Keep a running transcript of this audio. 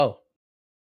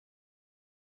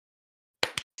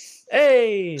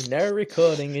Hey, no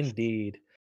recording indeed.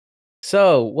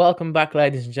 So, welcome back,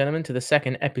 ladies and gentlemen, to the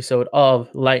second episode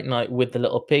of Late Night with the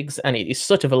Little Pigs, and it is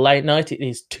such of a late night. It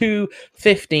is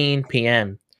 2:15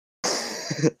 p.m.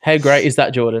 How great is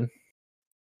that, Jordan?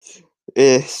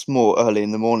 It's more early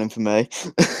in the morning for me.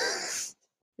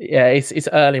 Yeah, it's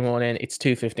early morning. It's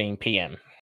 2:15 p.m.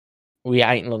 We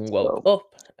ain't long woke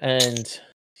up, and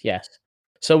yes.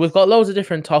 So we've got loads of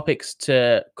different topics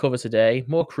to cover today,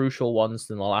 more crucial ones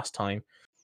than the last time.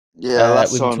 Yeah,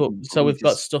 last We've time we've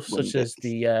got just stuff winged such it. as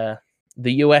the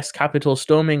U.S. Capitol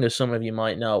storming, as some of you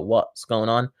might know what's going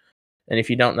on. And if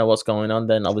you don't know what's going on,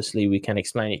 then obviously we can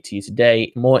explain it to you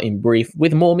today, more in brief,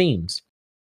 with more memes.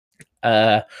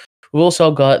 We've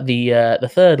also got the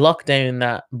third lockdown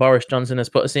that Boris Johnson has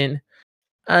put us in,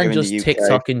 and Here in just the UK.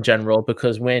 TikTok in general,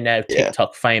 because we're now Yeah.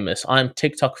 TikTok famous. I'm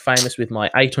TikTok famous with my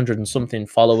 800 and something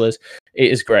followers.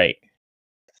 It is great.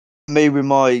 Me with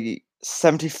my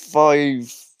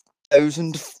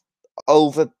 75,000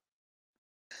 over.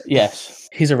 Yes,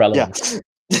 he's irrelevant.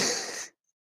 Yeah.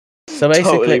 So basically,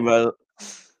 Totally well.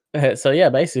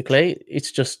 basically,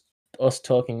 it's just us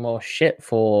talking more shit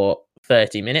for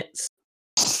 30 minutes.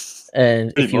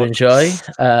 And Pretty if you much. enjoy,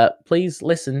 please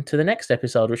listen to the next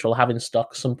episode, which we'll have in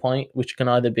stock some point, which can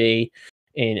either be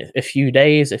in a few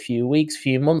days, a few weeks,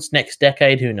 few months, next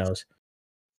decade, who knows?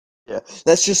 Yeah.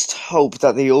 Let's just hope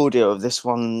that the audio of this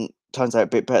one turns out a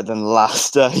bit better than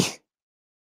last day.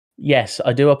 Yes,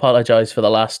 I do apologize for the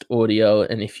last audio,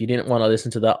 and if you didn't want to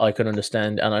listen to that, I can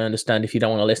understand, and I understand if you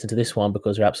don't want to listen to this one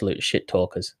because we're absolute shit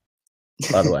talkers,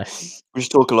 by the way. We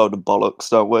just talk a load of bollocks,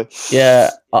 don't we? Yeah,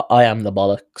 I am the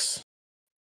bollocks.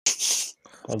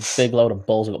 A big load of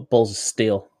balls. I've got balls of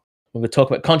steel. We're going to talk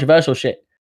about controversial shit.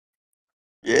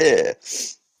 Yeah.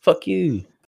 Fuck you.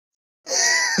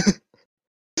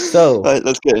 So, right,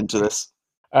 let's get into this.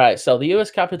 all right. So the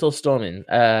U.S. Capitol storming.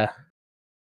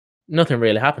 Nothing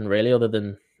really happened, really, other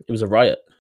than it was a riot.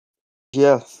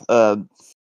 Yeah. I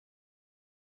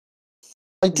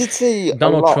did see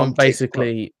Donald a lot Trump on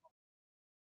basically.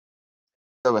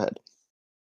 TikTok. Go ahead.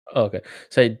 Okay,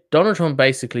 so Donald Trump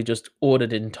basically just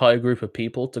ordered an entire group of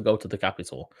people to go to the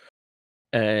Capitol,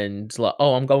 and like,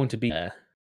 oh, I'm going to be there,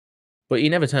 but he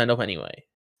never turned up anyway.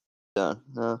 Yeah.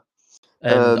 No.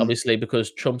 And obviously,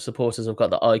 because Trump supporters have got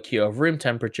the IQ of room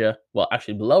temperature, well,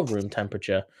 actually below room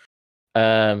temperature,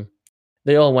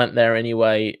 they all went there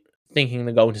anyway, thinking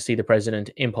they're going to see the president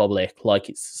in public, like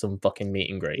it's some fucking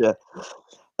meet and greet. Yeah.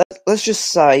 Let's just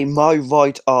say my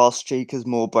right arse cheek has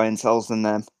more brain cells than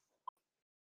them.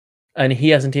 And he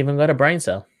hasn't even got a brain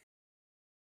cell.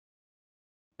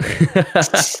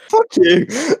 Fuck you.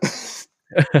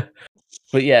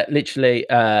 But yeah, literally,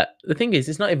 the thing is,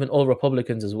 it's not even all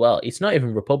Republicans as well. It's not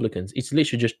even Republicans. It's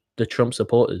literally just the Trump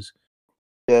supporters.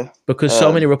 Yeah. Because so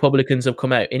many Republicans have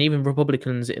come out, and even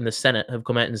Republicans in the Senate have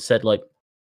come out and said, like,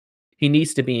 he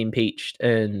needs to be impeached,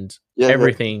 and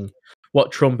everything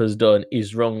what Trump has done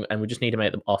is wrong, and we just need to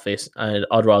make them office, and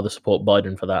I'd rather support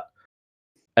Biden for that.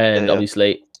 And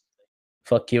obviously,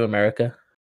 fuck you, America.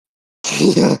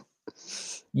 Yeah.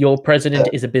 Your president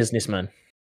is a businessman.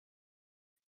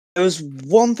 There was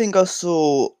one thing I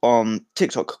saw on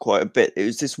TikTok quite a bit. It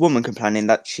was this woman complaining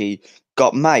that she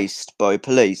got maced by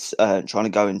police trying to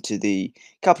go into the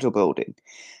Capitol building.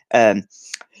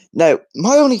 Now,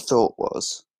 my only thought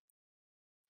was,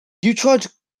 you tried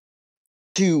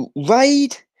to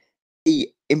raid the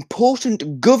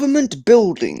important government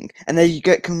building, and then you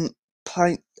get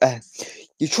complaint.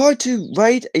 You tried to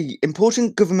raid a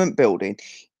important government building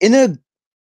in a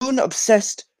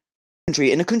gun-obsessed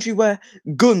country, in a country where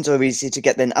guns are easier to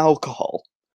get than alcohol,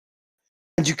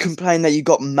 and you complain that you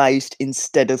got maced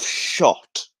instead of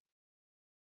shot.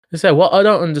 So what I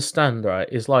don't understand, right,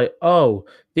 is like, oh,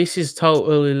 this is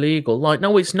totally illegal. Like,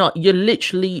 no, it's not. You're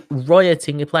literally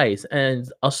rioting a place.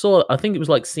 And I think it was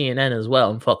like CNN as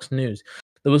well and Fox News.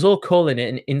 They was all calling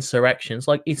it an insurrection. It's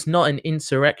like, it's not an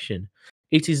insurrection.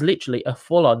 It is literally a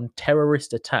full-on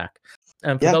terrorist attack.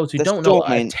 And for those who don't know what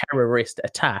a terrorist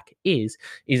attack is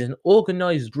an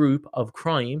organized group of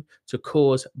crime to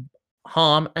cause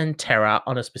harm and terror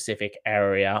on a specific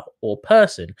area or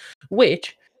person,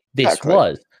 which this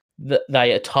was. That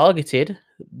they targeted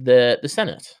the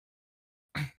Senate.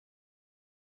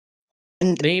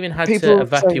 And they even had to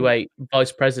evacuate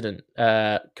Vice President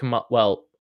Vice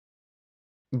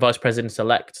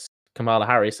President-elect Kamala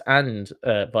Harris and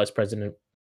Vice President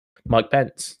Mike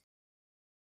Pence.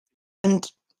 And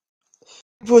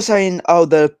people were saying, "Oh,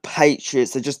 the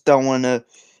Patriots, they just don't want to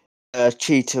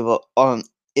cheat on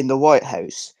in the White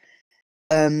House."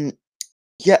 Yeah,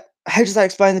 how does that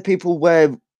explain the people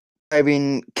where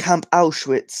in Camp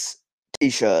Auschwitz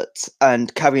t-shirts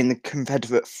and carrying the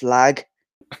Confederate flag.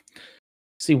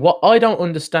 See, what I don't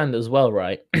understand as well,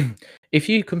 right? If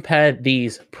you compare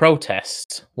these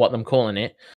protests, what I'm calling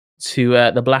it, to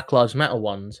the Black Lives Matter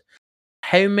ones,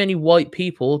 how many white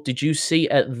people did you see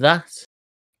at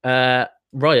that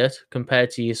riot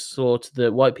compared to you saw to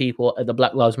the white people at the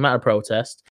Black Lives Matter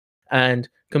protest? And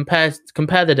compare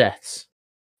the deaths.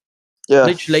 Yeah,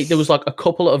 Literally, there was like a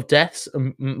couple of deaths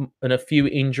and a few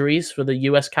injuries for the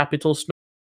U.S. Capitol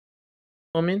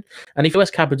storming. And if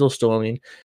U.S. Capitol storming,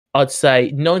 I'd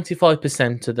say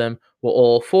 95% of them were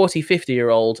all 40,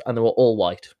 50-year-olds, and they were all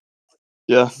white.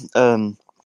 yeah,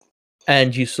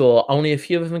 And you saw only a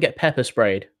few of them get pepper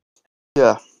sprayed.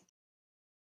 yeah.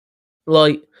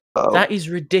 Like, Oh, that is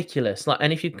ridiculous. Like,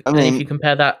 and if you I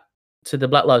compare that to the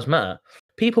Black Lives Matter,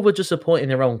 people were just supporting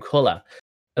their own color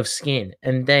of skin,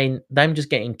 and then them just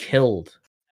getting killed.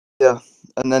 yeah.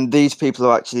 And then these people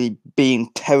are actually being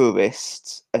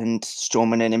terrorists and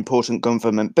storming an important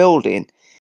government building,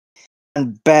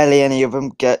 and barely any of them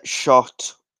get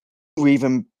shot or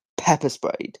even pepper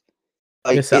sprayed.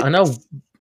 Like, Yes, I know.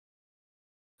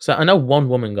 So I know one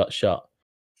woman got shot.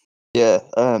 yeah,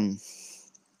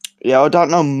 yeah. I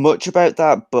don't know much about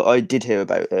that, but I did hear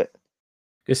about it.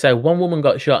 They say one woman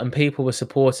got shot and people were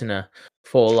supporting her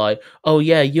for like, oh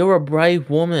yeah, you're a brave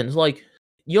woman. It's like,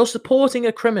 you're supporting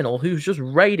a criminal who's just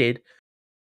raided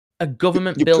a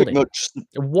government You're pretty building. much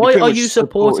Why are you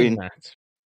supporting that?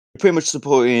 You're pretty much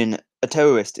supporting a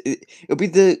terrorist. It'll be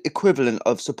the equivalent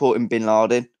of supporting Bin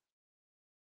Laden.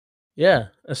 Yeah,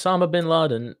 Osama bin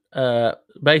Laden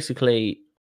basically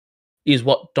is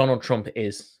what Donald Trump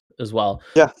is as well.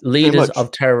 Yeah, pretty Leaders much.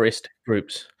 of terrorist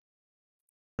groups.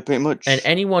 Pretty much. And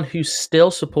anyone who still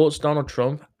supports Donald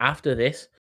Trump after this,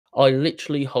 I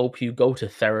literally hope you go to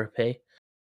therapy.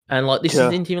 And like, this Yeah.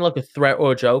 isn't even like a threat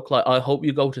or a joke. Like, I hope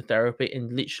you go to therapy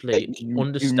and literally You need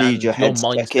understand your your head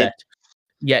mindset. second.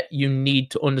 Yet you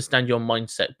need to understand your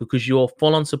mindset because you're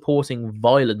full on supporting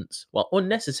violence. Well,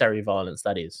 unnecessary violence,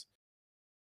 that is.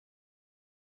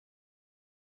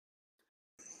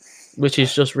 Which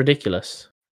is just ridiculous.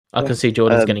 I can see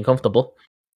Jordan's getting comfortable.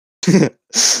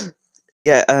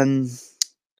 Yeah,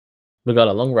 We got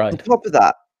a long on ride. top of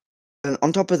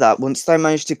that, once they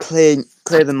managed to clear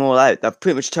them all out, they've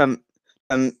pretty much turned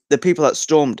the people that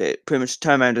stormed it pretty much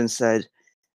turned around and said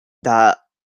that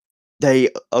they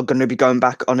are going to be going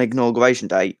back on Inauguration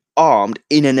Day armed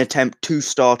in an attempt to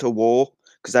start a war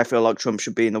because they feel like Trump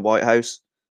should be in the White House.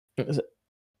 It's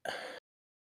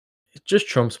just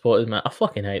Trump supporters, man. I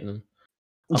fucking hate them.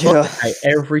 I Yeah. fucking hate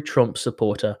every Trump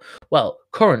supporter. Well,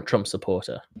 current Trump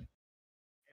supporter.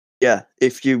 Yeah,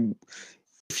 if you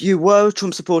were a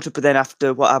Trump supporter, but then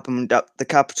after what happened at the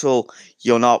Capitol,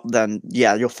 you're not, then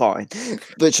yeah, you're fine.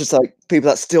 But it's just like people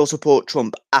that still support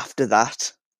Trump after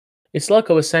that. It's like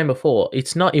I was saying before,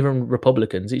 it's not even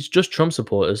Republicans, it's just Trump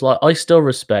supporters. Like, I still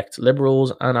respect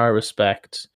liberals and I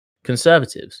respect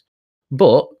conservatives.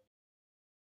 But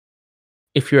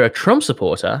if you're a Trump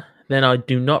supporter, then I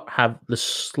do not have the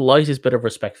slightest bit of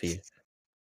respect for you.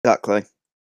 Exactly.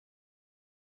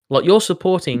 Like, you're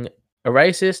supporting a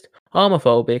racist,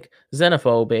 homophobic,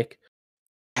 xenophobic,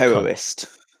 Terrorist.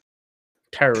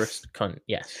 terrorist cunt,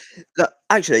 yes. Look,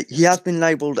 actually, he has been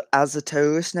labelled as a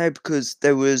terrorist now because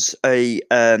there was a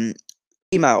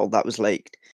email that was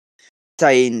leaked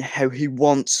saying how he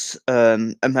wants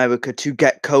America to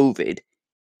get COVID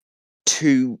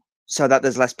so that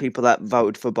there's less people that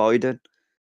voted for Biden.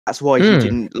 That's why he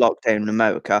didn't lock down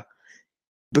America,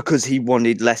 because he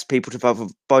wanted less people to vote for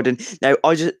Biden. Now,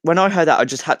 when I heard that, I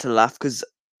just had to laugh because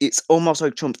it's almost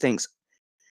like Trump thinks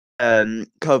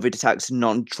COVID attacks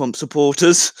non-Trump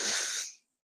supporters.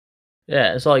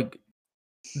 Yeah, it's like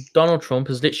Donald Trump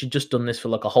has literally just done this for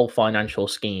like a whole financial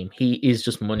scheme. He is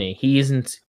just money. He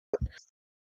isn't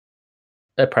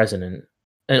a president.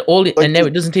 And now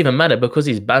it doesn't even matter because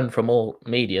he's banned from all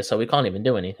media, so he can't even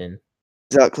do anything.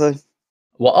 Exactly.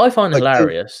 What I find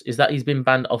hilarious is that he's been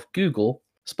banned off Google,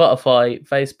 Spotify,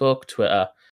 Facebook, Twitter,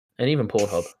 and even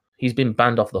Pornhub. He's been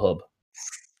banned off the hub.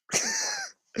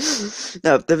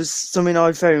 Now, there was something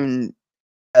I found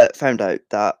out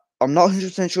that I'm not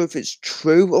 100% sure if it's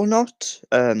true or not,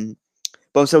 but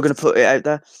I'm still going to put it out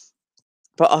there.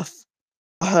 But I've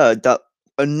heard that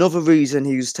another reason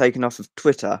he was taken off of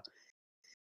Twitter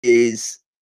is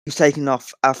he was taken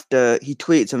off after he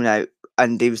tweeted something out,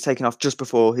 and he was taken off just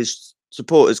before his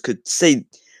supporters could see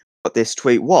what this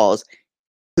tweet was,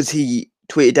 because he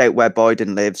tweeted out where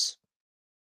Biden lives.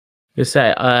 You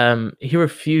say he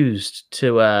refused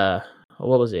to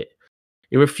what was it?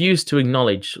 He refused to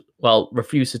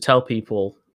refused to tell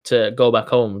people to go back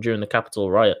home during the Capitol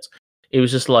riots. It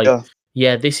was just like,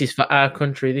 yeah, this is for our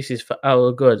country, this is for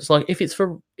our good. It's like if it's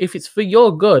for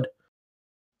your good,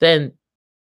 then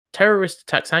terrorist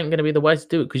attacks ain't going to be the way to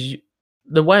do it because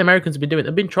the way Americans have been doing it,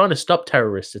 they've been trying to stop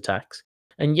terrorist attacks,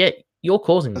 and yet you're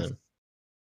causing them.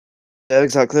 Yeah,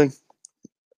 exactly.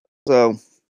 So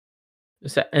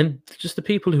And just the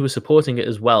people who were supporting it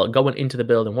as well, going into the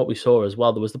building, what we saw as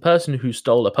well, there was the person who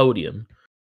stole a podium,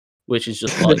 which is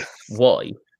just like,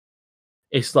 why?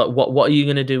 It's like, what are you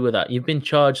going to do with that? You've been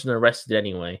charged and arrested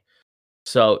anyway.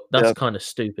 So that's yeah, kind of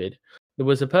stupid. There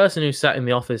was a person who sat in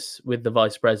the office with the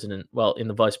vice president, well, in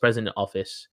the vice president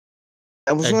office,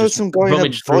 and and wasn't there just some guy in a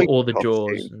rummaged through Viking all the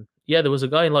drawers. costume? And yeah, there was a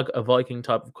guy in like a Viking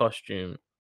type of costume.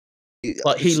 Yeah,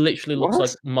 Like he literally looks like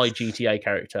what? my GTA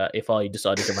character if I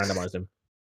decided to randomize him.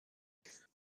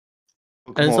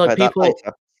 And it's More like about that people,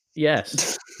 later.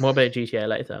 yes, more about GTA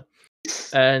later.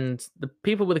 And the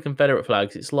people with the Confederate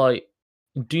flags, it's like,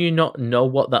 do you not know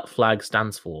what that flag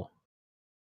stands for?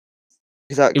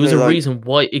 It was Exactly, a like reason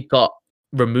why it got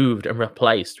removed and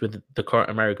replaced with the current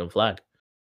American flag.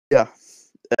 yeah,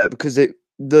 because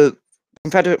the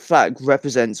Confederate flag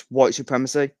represents white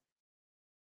supremacy.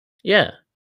 Yeah.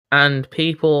 And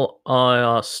people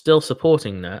are still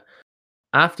supporting that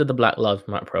after the Black Lives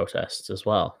Matter protests as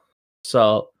well.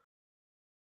 So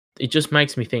it just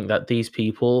makes me think that these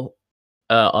people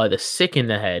are either sick in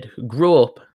the head, who grew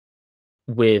up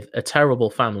with a terrible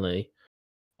family,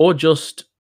 or just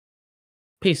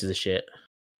pieces of shit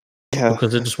Yeah.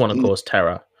 because they just want to cause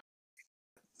terror.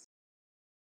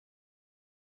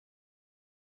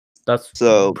 That's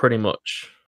So pretty much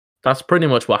that's pretty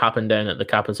much what happened down at the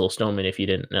Capitol storming. If you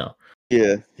didn't know.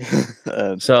 yeah.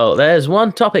 So there's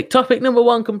one topic. Topic number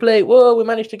one complete. Whoa, we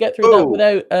managed to get through that Oh,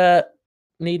 without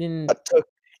needing that took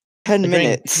 10 a drink.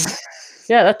 minutes.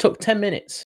 Yeah, that took 10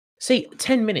 minutes. See,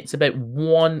 10 minutes about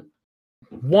one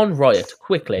riot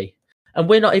quickly, and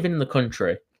we're not even in the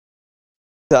country.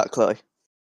 Exactly.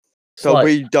 It's So like,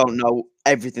 we don't know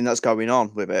everything that's going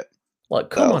on with it.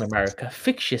 come So on, America,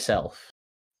 fix yourself.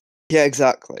 yeah,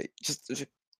 exactly. Just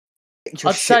get your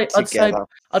I'd shit together.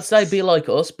 say be like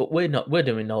us, but we're not. We're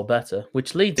doing no better,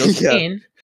 which leads us Yeah. in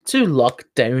to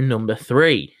lockdown number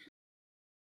 3.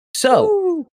 So,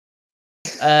 Woo.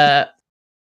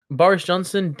 Boris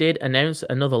Johnson did announce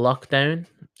another lockdown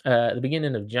at the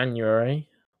beginning of January.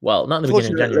 Well, not the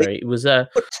beginning of Unfortunately, January. but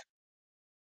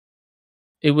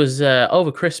It was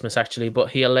over Christmas actually, but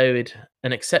he allowed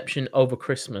an exception over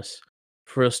Christmas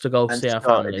for us to go and see our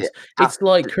started families. it It's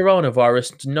like after.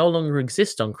 coronavirus no longer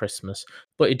exists on Christmas,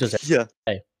 but it does Yeah.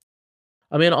 every day.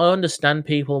 I mean, I understand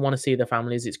people want to see their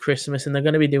families. It's Christmas and they're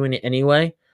going to be doing it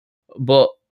anyway, but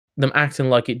them acting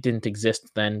like it didn't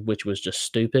exist then, which was just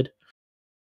stupid.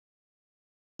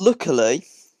 Luckily,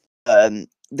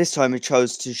 this time he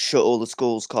chose to shut all the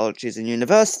schools, colleges, and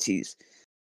universities. So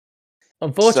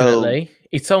Unfortunately,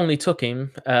 it's only took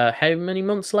him how many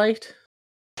months late?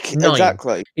 9.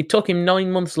 exactly. It took him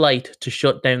 9 months late to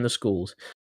shut down the schools.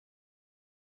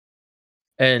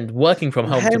 And working from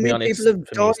And home, how to be many people honest, have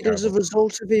for me is died as a terrible.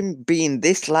 result of him being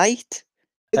this late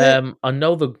with it? I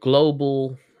know the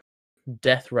global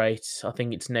death rate, I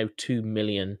think it's now 2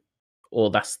 million, or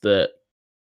that's the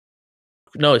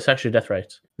no, it's actually death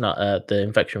rate, not the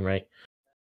infection rate.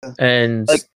 Yeah. And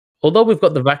Like, although we've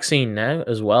got the vaccine now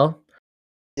as well,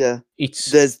 yeah. it's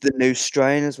There's the new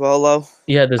strain as well, though.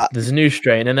 yeah, Uh, there's a new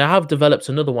strain, and they have developed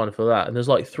another one for that, and there's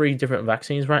like 3 different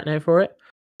vaccines right now for it.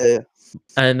 Yeah.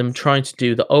 And I'm trying to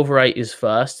do the over 80s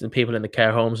first, and people in the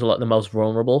care homes are like the most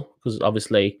vulnerable because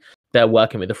obviously they're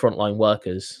working with the frontline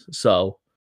workers, so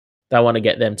they want to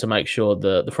get them to make sure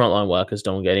the frontline workers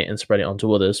don't get it and spread it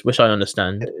onto others, which I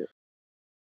understand.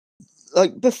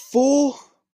 Like, before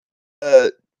uh,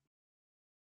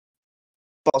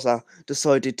 Bozza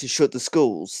decided to shut the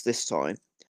schools this time,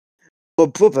 my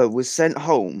brother was sent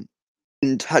home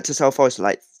and had to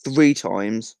self-isolate 3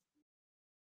 times.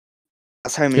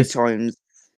 That's how many Because times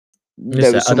there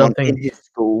listen, was I someone don't in think his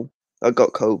school that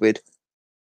got COVID.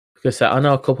 because I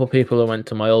know a couple of people who went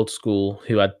to my old school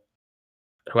who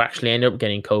actually ended up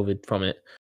getting COVID from it,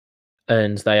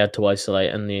 and they had to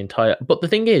isolate. And but the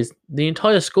thing is, the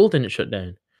entire school didn't shut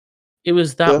down. It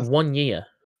was that Yeah, 1 year.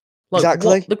 Like what?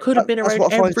 exactly. They could have been That's around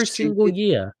what I find every single stupid.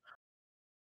 year,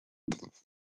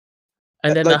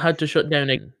 and then they Like, had to shut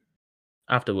down again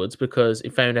afterwards because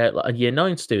it found out like a year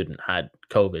 9 student had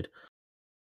COVID.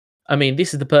 I mean,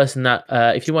 this is the person that,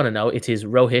 if you want to know, it is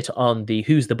Rohit on the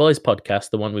Who's the Boys podcast,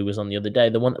 the one we was on the other day,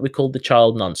 the one that we called the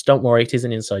child nonce. Don't worry, it is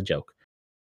an inside joke.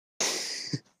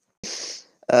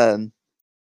 um.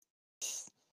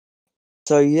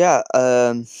 So yeah,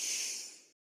 as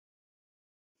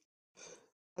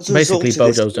a Basically, result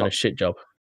of this, Bojo's done a shit job.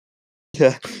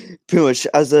 Yeah, pretty much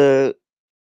as a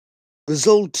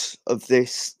result of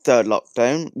this third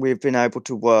lockdown, we've been able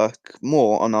to work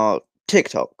more on our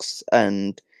TikToks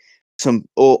and some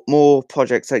or more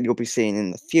projects that you'll be seeing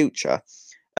in the future.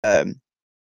 Um,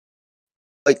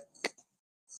 like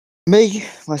me,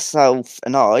 myself,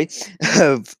 and I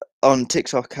have on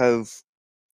TikTok have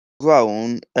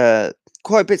grown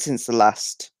quite a bit since the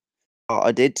last part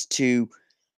I did to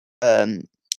um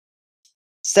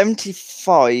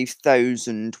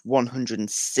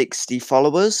 75,160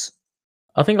 followers.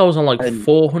 I think I was on like And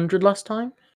 400 last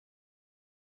time.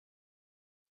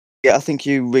 yeah, I think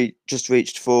you just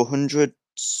reached 400.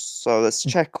 So let's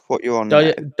check what you're on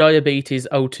now. Diabetes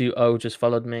 020 just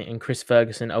followed me, and Chris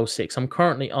Ferguson 06. I'm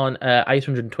currently on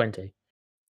 820,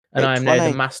 and I am now the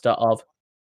 820. master of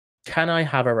can I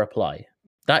have a reply?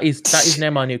 That is now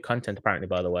my new content, apparently,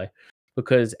 by the way,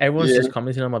 because everyone's Yeah. just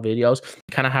commenting on my videos.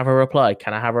 Can I have a reply?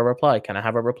 Can I have a reply? Can I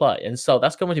have a reply? And so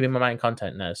that's going to be my main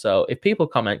content now. So if people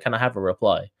comment, can I have a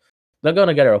reply? They're going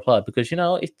to get a reply because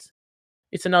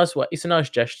it's a nice way. It's a nice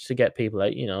gesture to get people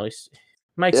out. It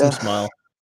makes them Yeah. smile.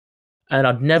 And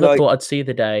I'd never Like, thought I'd see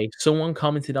the day someone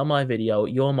commented on my video,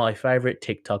 "You're my favorite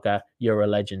TikToker. You're a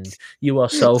legend. You are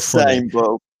so funny." same,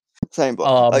 bro. Same, bro.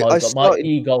 Oh I, my I god, my started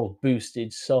ego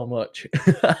boosted so much.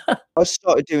 I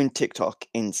started doing TikTok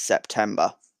in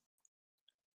September,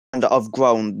 and I've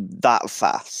grown that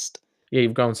fast. Yeah,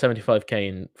 you've grown 75K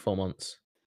in 4 months.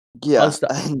 Yeah,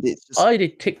 and it's just I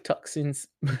did TikTok since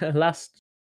last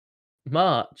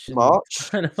March, and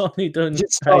March. I've only done You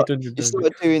 800.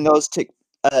 started doing those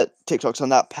TikToks on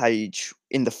that page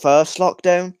in the first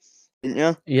lockdown, didn't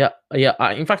you? Yeah, yeah.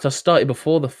 In fact, I started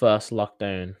before the first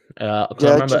lockdown. Because I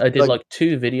Yeah, remember just I did like like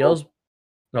 2 on videos,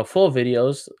 no, 4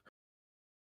 videos.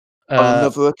 Uh,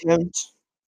 another account,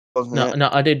 wasn't no, it? no,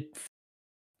 I did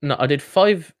No, I did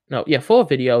 5 no, yeah, 4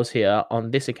 videos here on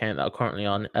this account that I'm currently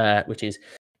on, which is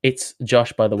it's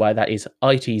Josh, by the way. That is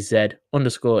ITZ_JOSSH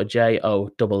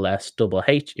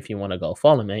if you want to go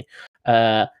follow me.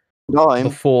 No, I'm at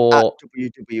Before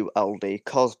WWLD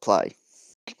cosplay.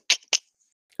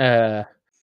 Shameless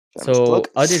plug. so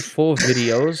I did 4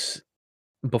 videos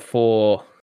before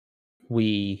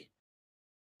we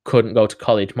couldn't go to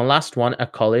college. My last one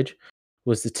at college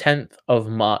was the 10th of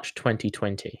March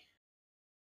 2020.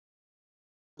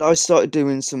 I started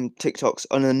doing some TikToks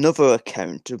on another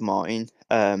account of mine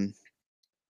Just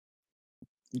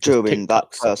during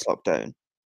that TikTok first suck. lockdown.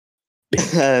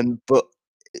 But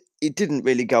it didn't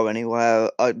really go anywhere.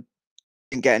 I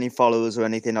didn't get any followers or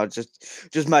anything. I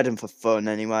just made them for fun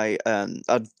anyway.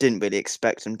 I didn't really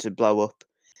expect them to blow up.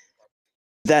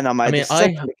 Then I I made the mean,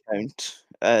 I second account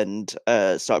and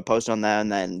started posting on there,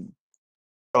 and then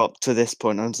up to this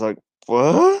point, I was like,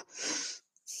 "What?" was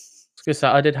gonna say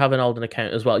I did have an older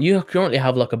account as well. You currently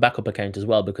have like a backup account as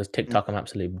well because TikTok are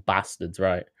absolute bastards,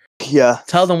 right? Yeah,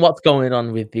 Tell them what's going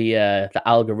on with the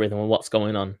algorithm and what's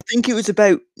going on. I think it was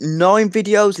about 9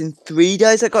 videos in 3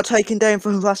 days that got taken down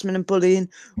for harassment and bullying.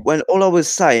 When all I was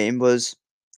saying was,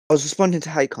 I was responding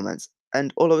to hate comments,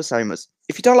 and all I was saying was,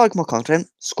 if you don't like my content,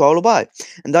 scroll away.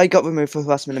 And they got removed for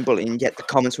harassment and bullying, yet the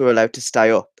comments were allowed to stay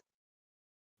up.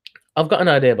 I've got an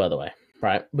idea, by the way,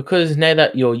 right? Because now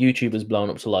that your YouTube has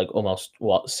blown up to like almost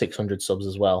 600 subs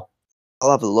as well, I'll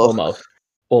have a look.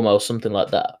 almost something like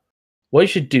that. What you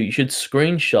should do, you should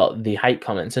screenshot the hate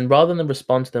comments, and rather than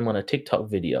respond to them on a TikTok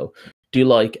video, do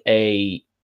like a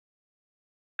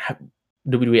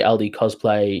WWLD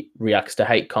cosplay reacts to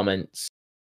hate comments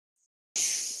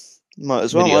Might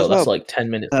as video. That's well. like 10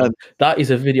 minutes long. Um, That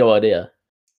is a video idea.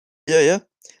 yeah.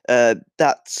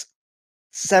 That's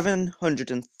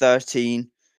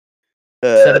 713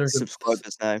 700.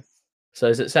 subscribers now. So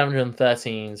is it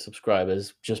 713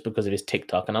 subscribers just because it is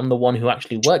TikTok, and I'm the one who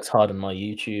actually works hard on my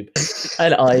YouTube,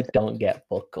 and I don't get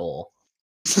fuck all.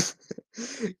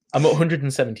 I'm at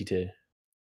 172.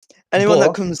 Anyone that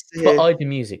But comes here, I do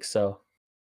music, so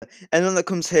anyone that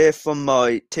comes here from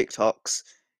my TikToks,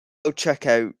 go check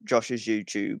out Josh's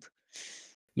YouTube.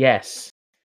 yes,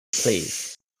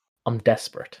 please. I'm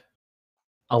desperate.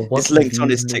 I want It's the linked on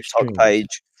views his and the TikTok streams.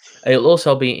 page. It'll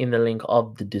also be in the link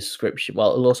of the description.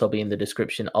 Well, it'll also be in the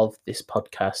description of this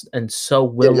podcast, and so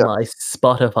will Yeah. my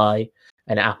Spotify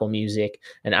and Apple Music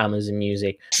and Amazon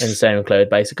Music and SoundCloud.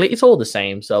 Basically, it's all the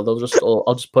same. So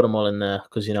I'll just put them all in there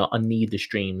because I need the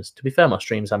streams. To be fair, my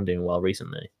streams haven't doing well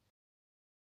recently.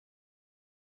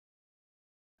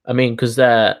 I mean, because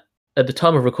at the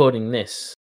time of recording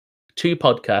this, 2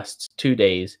 podcasts, 2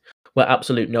 days, were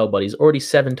absolute nobodies. Already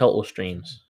 7 total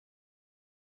streams.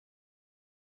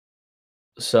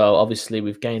 So obviously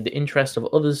we've gained the interest of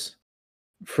others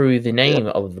through the name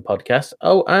of the podcast.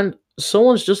 Oh, and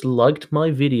Someone's just liked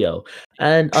my video,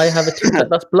 and I have a TikTok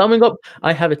that's blowing up.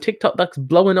 I have a TikTok that's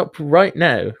blowing up right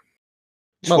now.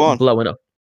 Which Well, one? blowing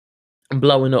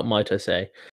up, might I say.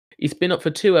 It's been up for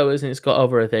 2 hours and it's got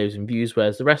over 1,000 views,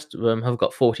 whereas the rest of them have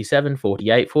got 47,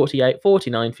 48, 48,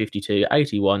 49, 52,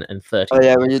 81, and 31. Oh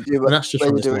yeah, when you do And that's just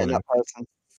from this it in morning. that person.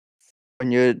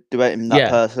 When you're debating that Yeah.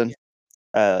 person.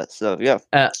 So yeah.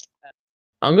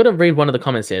 I'm gonna read one of the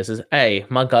comments here. It says, "Hey,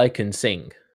 my guy can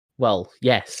sing." Well,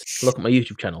 yes. Look at my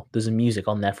YouTube channel. There's a music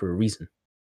on there for a reason.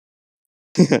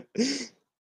 I'm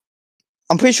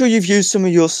pretty sure you've used some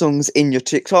of your songs in your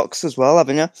TikToks as well,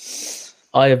 haven't you?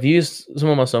 I have used some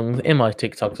of my songs in my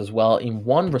TikToks as well. In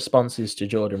one, responses to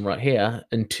Jordan right here,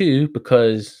 and two,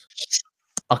 because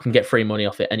I can get free money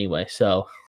off it anyway. So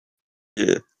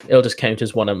Yeah. it'll just count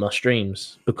as one of my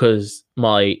streams because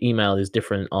my email is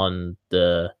different on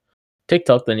the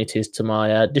TikTok than it is to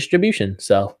my distribution.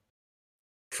 So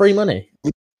free money.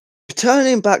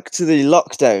 Turning back to the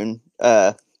lockdown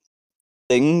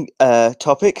thing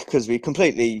topic, because we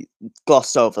completely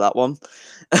glossed over that one.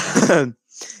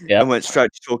 Yeah. And went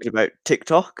straight to talking about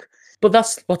TikTok. But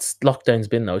that's what's lockdown's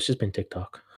been though. It's just been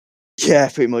TikTok. Yeah,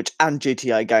 pretty much. And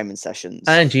GTA gaming sessions.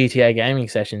 And GTA gaming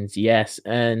sessions, yes.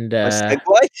 And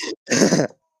Segue.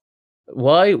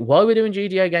 why we're doing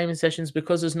GTA gaming sessions?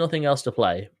 Because there's nothing else to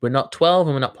play. We're not 12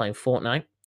 and we're not playing Fortnite.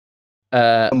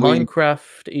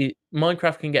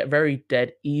 Minecraft can get very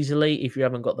dead easily if you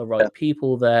haven't got the right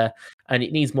people there, and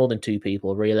it needs more than 2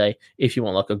 people really if you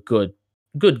want like a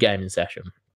good gaming session.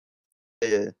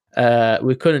 Yeah.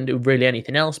 We couldn't do really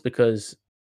anything else because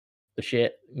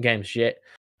the game's shit.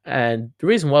 And the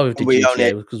reason why we did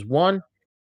GTA was because one,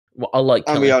 I like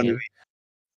killing you.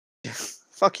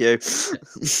 Fuck you.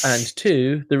 And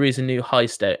two, there is a new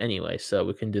heist out anyway, so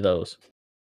we can do those.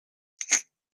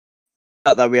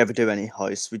 Not that we ever do any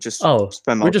heists. We just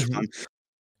spend most of the time.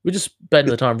 We just spend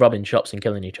the time robbing shops and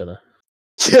killing each other.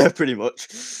 Yeah, pretty much.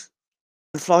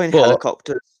 Flying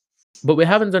helicopters. But we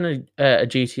haven't done a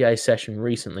GTA session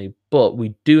recently, but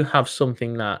we do have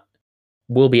something that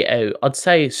will be out, I'd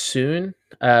say soon.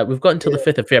 We've got until the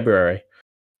 5th of February.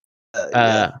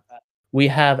 We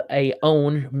have a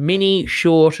own mini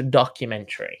short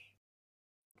documentary.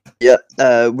 Yeah,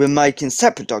 we're making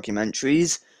separate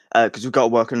documentaries because we've got to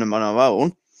work on them on our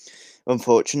own,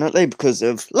 unfortunately, because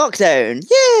of lockdown.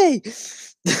 Yay!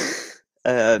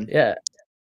 Yeah.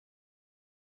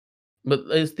 But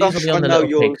these will be on the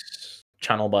Little Pigs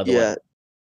channel, by the way.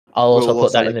 I'll also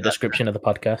put that in the description of the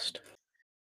podcast.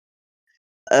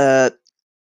 I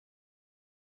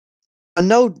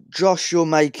know, Josh, you're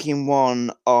making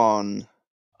one on...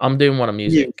 I'm doing one on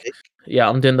music. Yeah,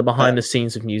 I'm doing the behind the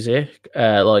scenes of music,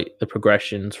 like the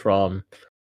progressions from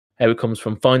how it comes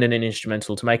from finding an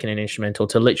instrumental to making an instrumental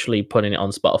to literally putting it on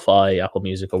Spotify, Apple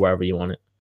Music, or wherever you want it.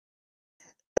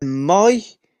 My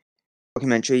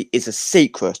documentary is a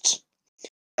secret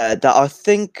that I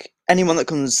think anyone that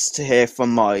comes to hear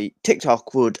from my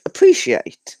TikTok would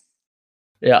appreciate.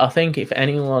 Yeah, I think if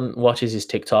anyone watches his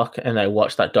TikTok and they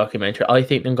watch that documentary, I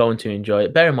think they're going to enjoy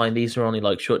it. Bear in mind, these are only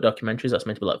like short documentaries. That's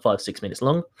meant to be like 5-6 minutes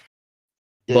long.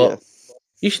 But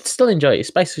you should still enjoy it.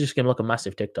 It's basically just going to look a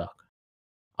massive TikTok.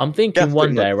 I'm thinking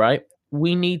one day, right?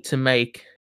 We need to make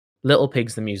Little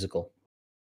Pigs the musical.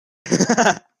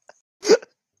 I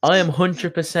am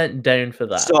 100% down for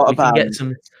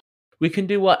that. We can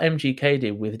do what MGK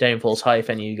did with Downfalls High.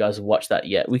 If any of you guys have watched that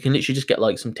yet, we can literally just get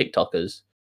like some TikTokers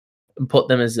and put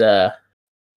them as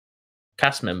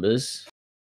cast members.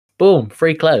 Boom,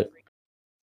 free clout.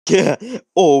 Yeah,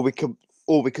 or we could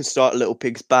start a Little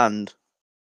Pigs band.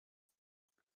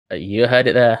 You heard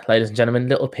it there, ladies and gentlemen.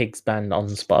 Little Pigs band on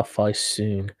Spotify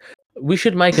soon. We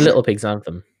should make a Little Pigs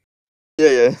anthem.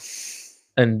 Yeah.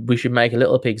 And we should make a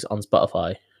Little Pigs on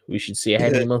Spotify. We should see how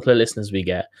many monthly listeners we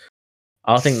get.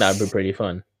 I think that'd be pretty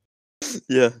fun.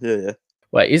 Yeah.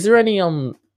 Wait, is there any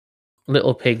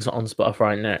Little Pigs on Spotify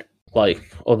right now?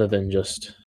 Like, other than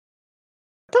just...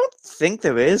 I don't think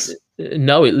there is.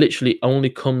 No, it literally only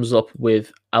comes up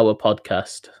with our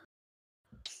podcast.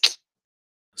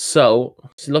 So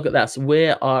look at that. So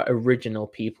we're our original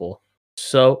people.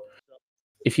 So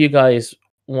if you guys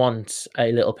want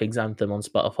a Little Pigs anthem on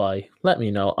Spotify, let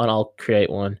me know and I'll create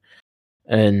one.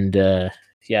 And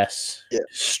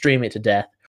stream it to death.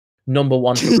 Number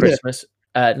one for Christmas.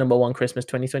 Number one Christmas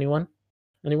 2021.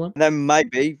 Anyone? And then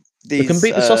maybe these... We can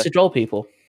beat the sausage roll people.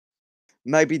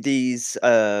 Maybe these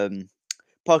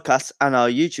podcasts and our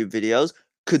YouTube videos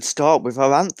could start with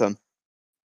our anthem.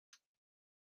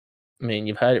 I mean,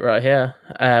 you've heard it right here.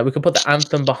 We could put the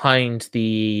anthem behind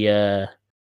the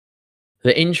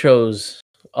intros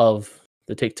of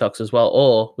the TikToks as well,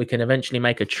 or we can eventually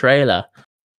make a trailer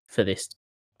for this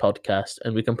podcast,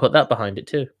 and we can put that behind it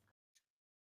too.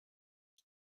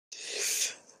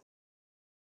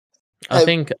 I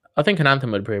think an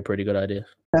anthem would be a pretty good idea.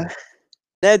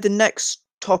 Now, the next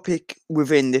topic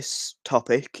within this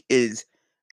topic is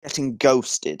getting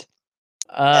ghosted.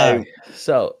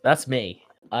 So that's me.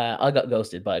 I got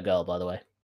ghosted by a girl, by the way.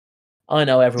 I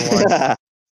know everyone.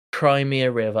 Cry me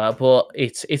a river, but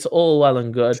it's all well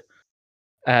and good.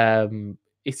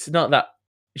 It's not that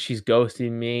she's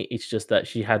ghosting me. It's just that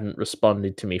she hadn't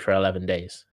responded to me for 11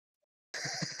 days.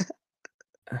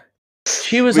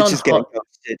 She was Which is getting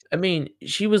ghosted. I mean,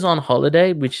 she was on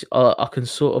holiday, which I can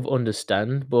sort of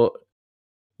understand, but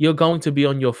you're going to be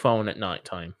on your phone at night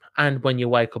time and when you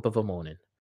wake up of a morning.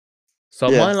 So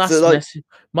Yeah,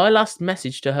 my last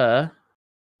message to her,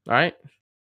 right,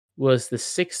 was the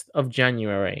 6th of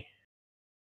January.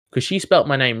 Because she spelt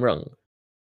my name wrong.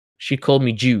 She called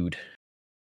me Jude.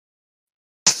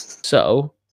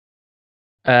 So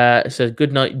it says,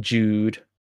 "Good night, Jude.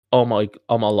 Oh my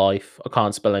life. I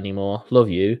can't spell anymore. Love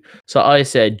you." So I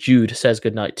said, "Jude says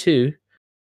good night too."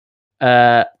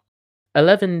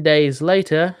 11 days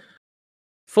later,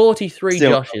 43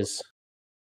 Still Joshes.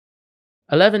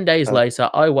 11 days later,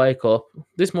 I wake up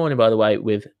this morning, by the way,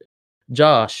 with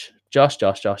Josh. I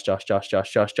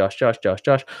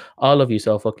love you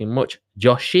so fucking much.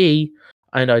 Joshy.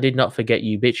 And I did not forget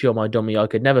you, bitch. You're my dummy. I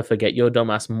could never forget your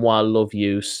dumbass. Moi, love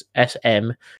you.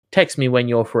 SM. Text me when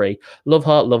you're free. Love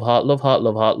heart, love heart, love heart,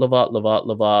 love heart, love heart, love heart,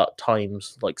 love heart.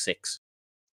 Times like 6.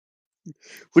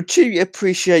 Would she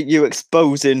appreciate you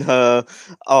exposing her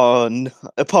on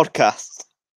a podcast?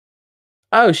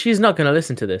 Oh, she's not going to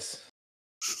listen to this.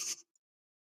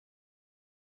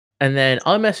 And then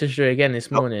I messaged her again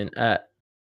this morning at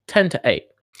 10 to 8.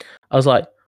 I was like,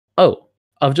 "Oh,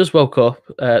 I've just woke up.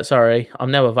 Sorry,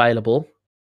 I'm now available."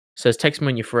 Says, "Text me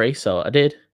when you're free." So I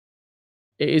did.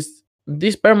 It is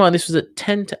this. Bear in mind, this was at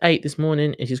 10 to 8 this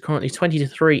morning. It is currently 20 to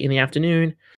 3 in the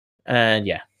afternoon. And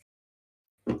yeah.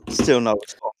 Still no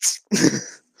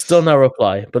response. Still no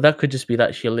reply. But that could just be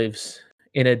that she lives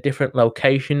in a different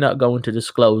location, not going to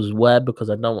disclose where, because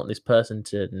I don't want this person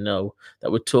to know that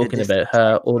we're talking about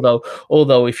her.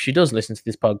 Although if she does listen to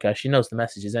this podcast, she knows the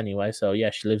messages anyway. So yeah,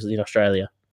 she lives in Australia.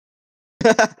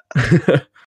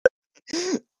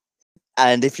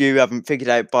 And if you haven't figured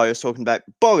out by us talking about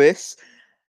Boris,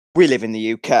 we live in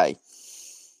the UK.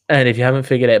 And if you haven't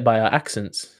figured out by our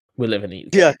accents, we live in the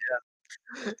UK. Yeah.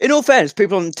 In all fairness,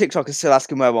 people on TikTok are still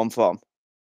asking where I'm from.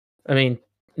 I mean,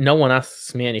 no one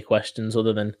asks me any questions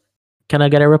other than, "Can I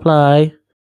get a reply?"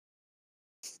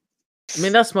 I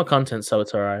mean, that's my content, so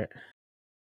it's alright.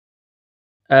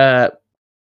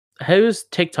 How's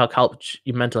TikTok helped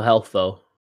your mental health, though?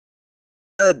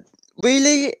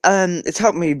 Really, it's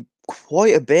helped me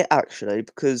quite a bit, actually,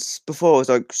 because before I was,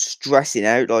 like, stressing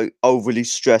out, like, overly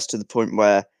stressed to the point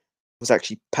where I was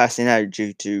actually passing out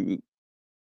due to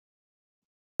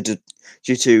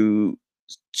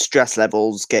stress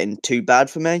levels getting too bad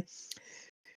for me.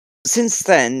 Since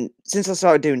then, since I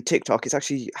started doing TikTok, it's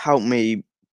actually helped me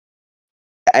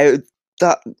out of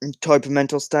that type of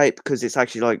mental state, because it's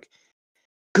actually like,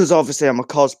 because obviously I'm a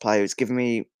cosplayer, it's given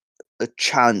me a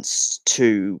chance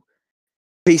to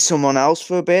be someone else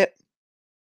for a bit,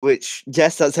 which,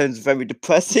 yes, that sounds very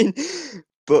depressing,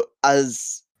 but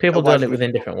as People do it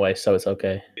within different ways, so it's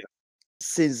okay.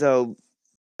 Since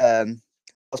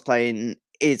cosplaying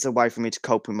is a way for me to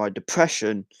cope with my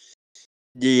depression,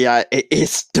 yeah, it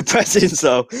is depressing,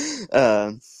 so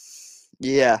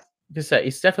yeah. Just say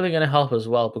it's definitely going to help as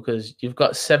well, because you've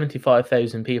got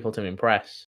 75,000 people to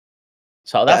impress.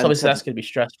 So that's obviously that's going to be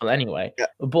stressful anyway. Yeah.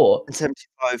 But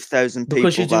 75,000 people,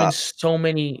 because you're doing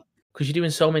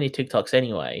so many TikToks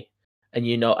anyway, and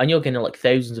and you're getting like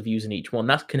thousands of views in each one,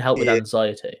 that can help with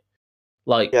anxiety,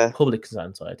 like public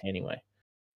anxiety anyway.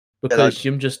 Because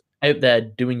you're just out there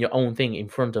doing your own thing in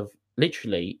front of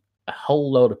literally a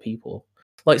whole load of people,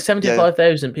 like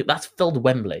 75,000 people. That's filled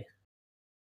Wembley.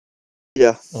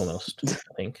 Yeah, almost. I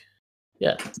think.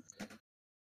 Yeah,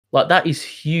 like that is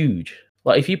huge.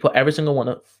 Like if you put every single one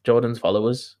of Jordan's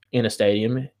followers in a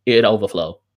stadium, it'd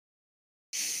overflow.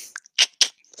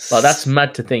 Like that's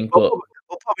mad to think, but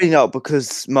well, probably not,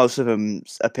 because most of them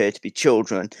appear to be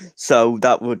children, so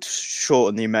that would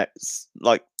shorten the amount.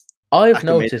 Like I've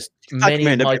noticed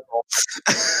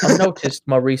I've noticed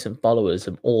my recent followers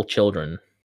are all children.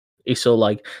 It's all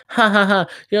like, "Ha ha ha,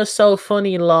 you're so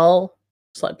funny, lol."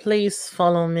 It's like, please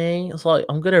follow me. It's like,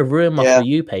 I'm gonna ruin my For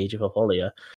You page if I follow you.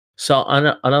 So I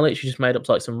literally just made up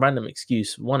like some random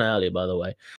excuse, one earlier by the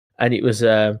way, and it was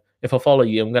if I follow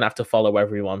you, I'm gonna have to follow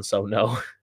everyone. So no.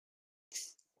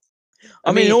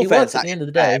 I mean, it works at the end of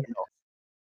the day.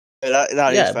 That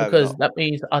is Yeah, fair because enough. that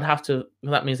means I'd have to.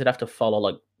 That means I'd have to follow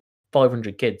like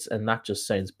 500 kids, and that just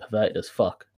sounds perverted as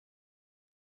fuck.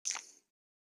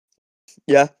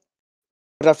 Yeah,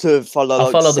 I'd have to follow I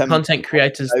like follow the 70. content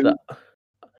creators that.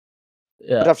 I'd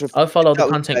Yeah, have to. I If follow the that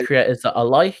was content the creators that I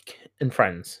like and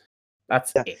friends.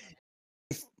 That's yeah, it.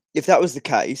 if that was the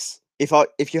case,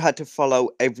 if you had to follow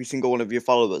every single one of your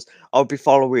followers, I'd be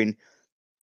following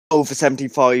over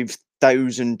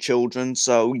 75,000 children.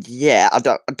 So yeah, I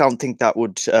don't think that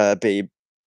would be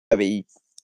very.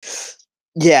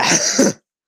 Yeah.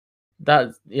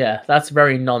 That's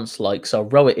very nonce like. So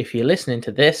Rowit, if you're listening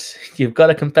to this, you've got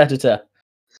a competitor.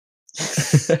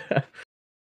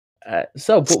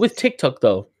 But with TikTok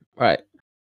though, right?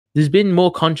 There's been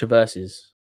more controversies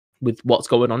with what's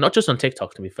going on, not just on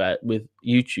TikTok, to be fair, with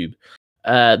YouTube.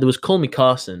 There was Call Me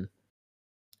Carson,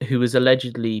 who was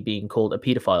allegedly being called a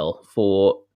pedophile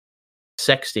for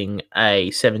sexting a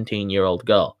 17-year-old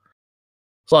girl.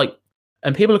 It's like,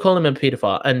 and people are calling him a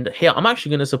pedophile. And here, I'm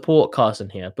actually going to support Carson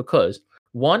here because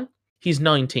one, he's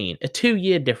 19, a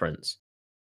 2-year difference.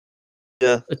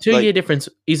 Yeah, A 2-year difference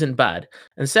isn't bad.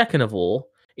 And second of all,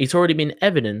 it's already been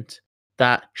evident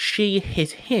that she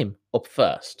hit him up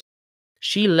first.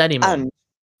 She led him on.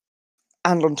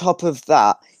 and on top of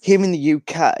that, here in the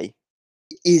UK, it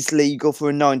is legal for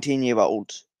a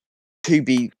 19-year-old to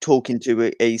be talking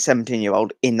to a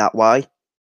 17-year-old in that way.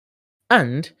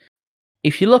 And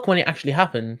if you look when it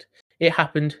happened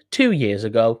 2 years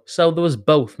ago, so there was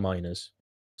both minors.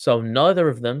 So neither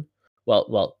of them,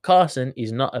 Carson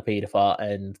is not a paedophile,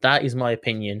 and that is my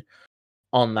opinion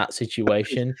on that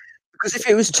situation. Because if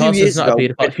it was two Carson's years not a ago,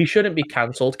 paedophile. He shouldn't be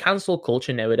cancelled. Cancel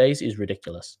culture nowadays is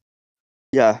ridiculous.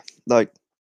 yeah, like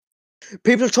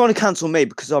people are trying to cancel me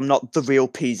because I'm not the real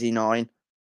PZ9.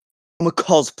 I'm a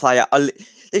cosplayer.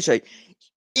 Literally,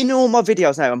 in all my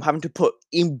videos now, I'm having to put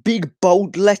in big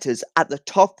bold letters at the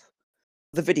top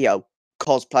of the video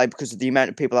cosplay because of the amount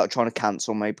of people that are trying to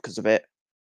cancel me because of it.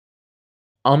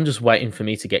 I'm just waiting for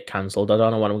me to get cancelled. I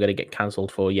don't know what I'm going to get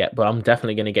cancelled for yet, but I'm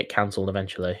definitely going to get cancelled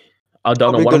eventually. I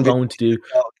don't know Probably what I'm going to be going to do.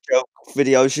 dark joke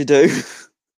videos you do.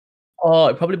 Oh,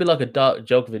 it'd probably be like a dark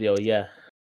joke video, yeah.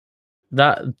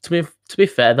 That to be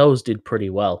fair, those did pretty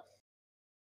well.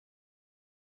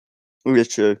 Yeah,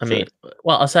 true, I true. mean,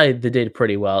 well, I say they did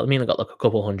pretty well. I mean, I got like a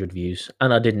couple hundred views,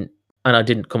 and I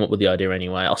didn't come up with the idea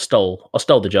anyway. I stole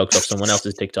the jokes off someone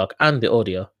else's TikTok and the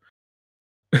audio.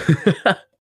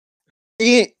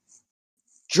 Yeah,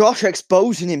 Josh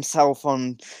exposing himself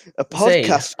on a See,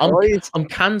 podcast, guys. I'm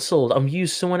cancelled. I'm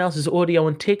used someone else's audio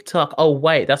on TikTok. Oh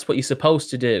wait, that's what you're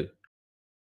supposed to do.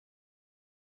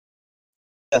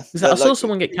 Yeah, 'Cause I saw like,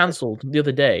 someone get cancelled the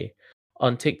other day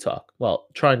on TikTok. Well,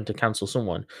 trying to cancel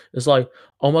someone. It's like,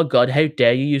 oh my god, how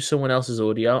dare you use someone else's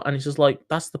audio? And it's just like,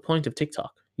 that's the point of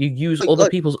TikTok. You use other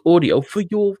like people's audio for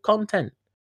your content.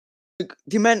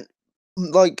 you meant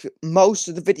like most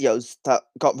of the videos that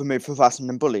got removed for harassment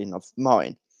and bullying of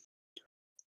mine.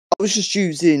 I was just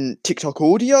using TikTok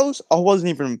audios. I wasn't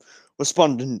even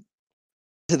responding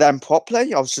to them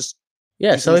properly. I was just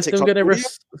Yeah, using so the if they were TikTok gonna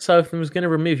audio, if they was gonna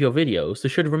remove your videos, they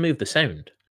should have removed the sound.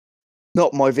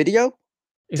 not my video.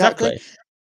 Exactly. Exactly.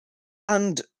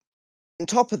 And on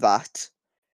top of that,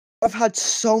 I've had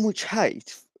so much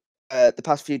hate the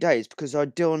past few days because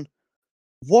I'd done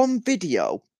one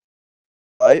video,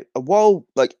 right? A while,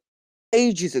 like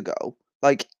ages ago.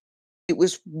 Like it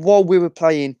was while we were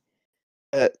playing.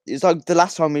 It's like the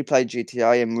last time we played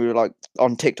GTA, and we were like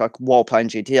on TikTok while playing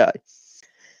GTA.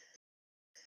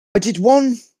 I did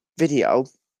one video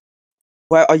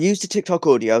where I used a TikTok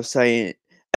audio saying,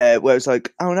 where it's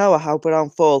like, "Oh no, I hope I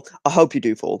don't fall. I hope you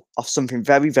do fall off something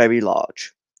very, very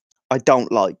large. I don't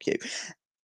like you."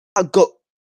 I got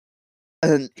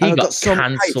and He I got got so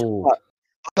much hate for cancelled. that.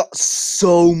 I got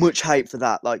so much hate for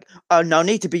that. Like, oh, no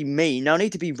need to be mean. No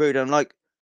need to be rude. I'm like,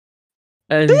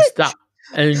 And bitch. that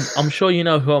and I'm sure you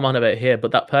know who I'm on about here,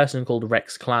 but that person called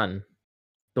Rex Clan,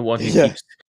 the one who Yeah, keeps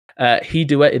he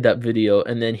duetted that video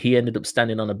and then he ended up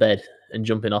standing on a bed and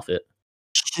jumping off it.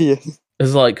 yeah.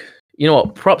 It's like, you know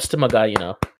what, props to my guy, you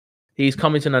know. He's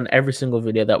commenting on every single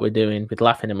video that we're doing with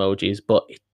laughing emojis, but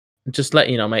just let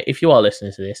you know, mate, if you are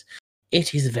listening to this,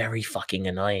 it is very fucking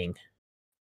annoying.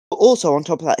 But also on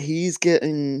top of that, he's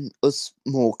getting us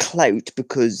more clout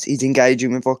because he's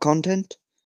engaging with our content.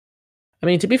 I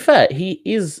mean, to be fair,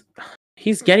 he's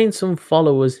getting some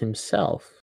followers himself.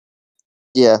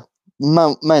 Yeah,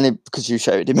 mainly because you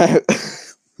showed him out.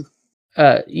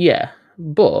 Yeah,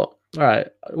 but alright,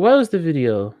 where was the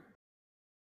video?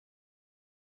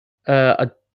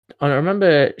 I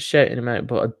remember shouting him out,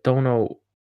 but I don't know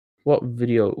what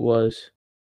video it was.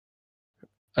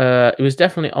 It was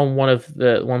definitely on one of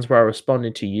the ones where I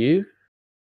responded to you,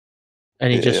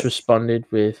 and he just Yeah. responded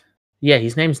with, "Yeah,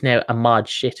 his name's now Ahmad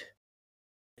Shit."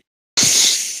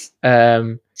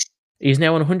 Um, he's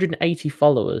now on 180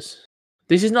 followers.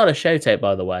 This is not a shout out,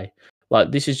 by the way.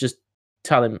 Like, this is just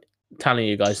telling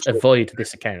you guys avoid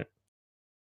this account.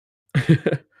 Now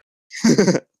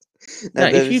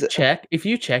Now, there's if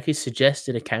you check his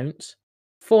suggested accounts,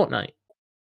 Fortnite.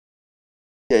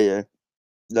 yeah.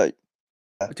 Like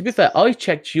To be fair, I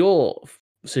checked your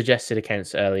suggested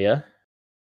accounts earlier,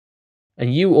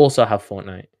 and you also have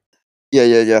Fortnite.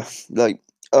 yeah. Like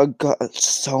I got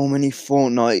so many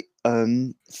Fortnite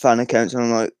fan accounts, and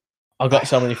I'm like, I I got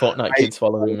so many Fortnite hate kids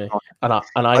following me, Fortnite.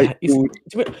 and I it's,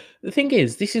 the thing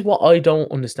is, this is what I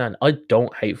don't understand. I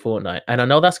don't hate Fortnite, and I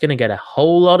know that's going to get a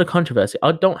whole lot of controversy.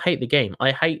 I don't hate the game.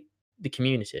 I hate the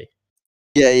community.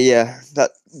 yeah.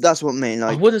 That's what I mean. I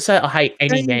Like wouldn't say I hate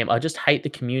any game, game. I just hate the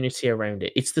community around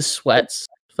it. It's the sweats,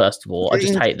 first of all. I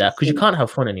just game hate doesn't that because you seem, can't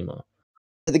have fun anymore.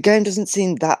 the game doesn't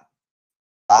seem that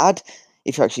bad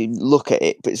if you actually look at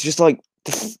it, but it's just like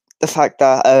the fact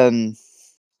that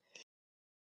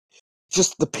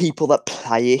just the people that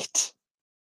play it.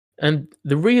 And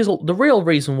the real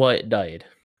reason why it died,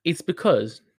 it's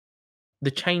because they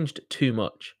changed too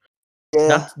much. Yeah,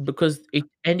 That's because it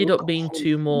ended look, up being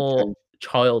too constantly more change.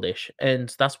 childish,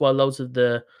 and that's why loads of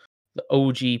the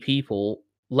OG people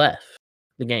left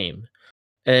the game.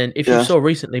 And if you Yeah, saw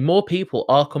recently, more people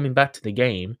are coming back to the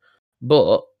game,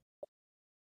 but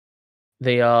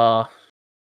they are.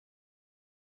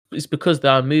 It's because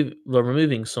they're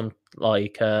removing some,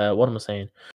 like, what am I saying?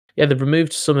 Yeah, they've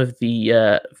removed some of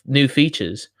the new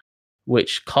features,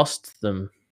 which cost them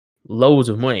loads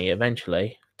of money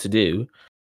eventually to do.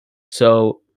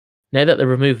 So now that they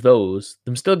remove those,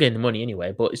 I'm still getting the money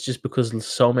anyway, but it's just because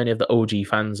so many of the OG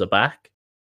fans are back.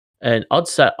 And I'd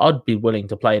say I'd be willing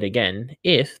to play it again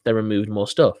if they removed more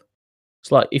stuff.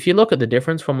 It's like, if you look at the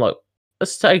difference from, like,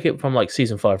 let's take it from like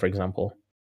season 5, for example.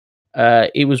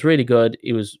 It was really good.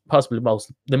 It was possibly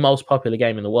the most popular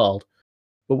game in the world.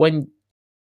 But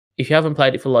if you haven't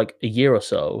played it for like a year or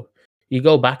so, you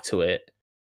go back to it,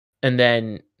 and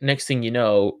then next thing you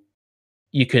know,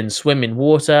 you can swim in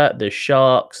water. There's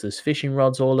sharks. There's fishing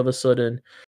rods all of a sudden,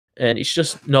 and it's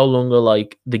just no longer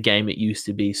like the game it used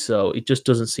to be. So it just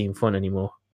doesn't seem fun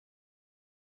anymore.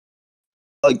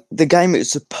 like the game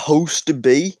it's supposed to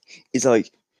be is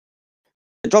like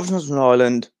drop onto an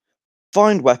island,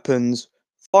 find weapons,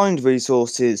 find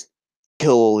resources,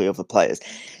 kill all the other players.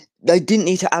 They didn't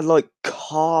need to add like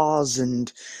cars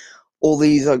and all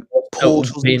these like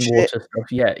portals and In shit. water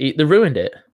stuff, yeah, they ruined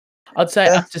it. I'd say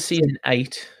Yeah. after season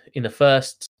 8, in the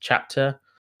first chapter,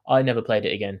 I never played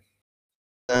it again.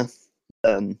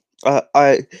 Um,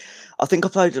 I think I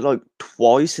played it like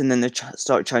twice, and then they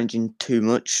started changing too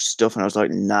much stuff, and I was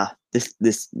like, nah,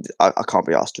 this I can't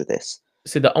be asked with this.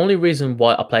 So the only reason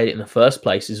why I played it in the first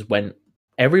place is when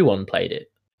everyone played it.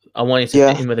 I wanted to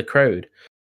fit Yeah, in with the crowd.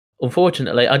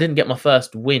 Unfortunately, I didn't get my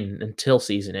first win until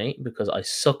season 8 because I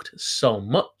sucked so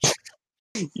much.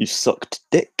 you sucked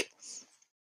dick.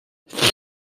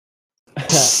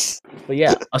 But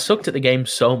yeah, I sucked at the game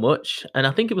so much, and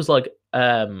I think it was like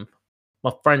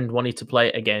my friend wanted to play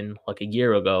it again like a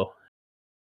year ago,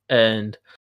 and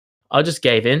I just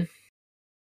gave in.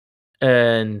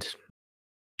 And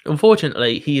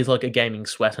unfortunately, he is like a gaming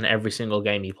sweat on every single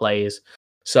game he plays,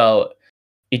 so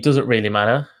it doesn't really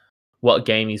matter what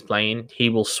game he's playing. He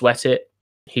will sweat it.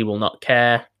 He will not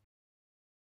care.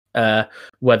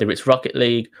 Whether it's Rocket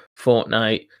League,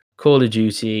 Fortnite, Call of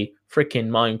Duty, freaking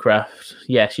Minecraft.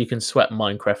 Yes, you can sweat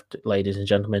Minecraft, ladies and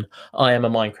gentlemen. I am a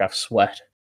Minecraft sweat.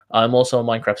 I'm also a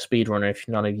Minecraft speedrunner, if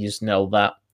none of you know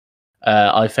that.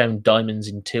 I found diamonds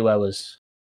in 2 hours.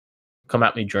 Come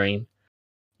at me, Dream.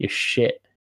 You shit.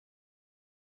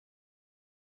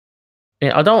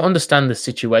 Yeah, I don't understand the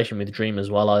situation with Dream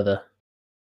as well either.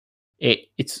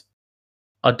 It's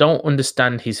I don't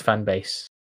understand his fan base.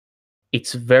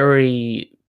 It's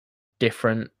very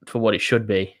different for what it should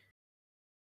be.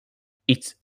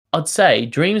 I'd say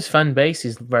Dream's fan base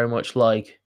is very much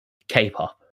like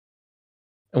K-pop.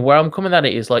 And where I'm coming at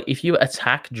it is like, if you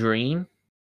attack Dream,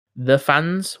 the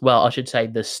fans, well, I should say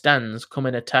the stands, come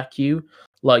and attack you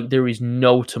like there is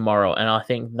no tomorrow. And I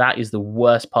think that is the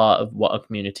worst part of what a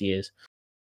community is.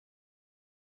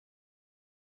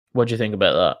 What do you think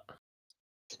about that?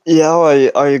 Yeah,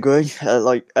 I agree.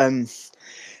 I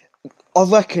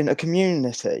reckon a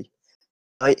community,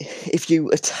 like if you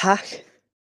attack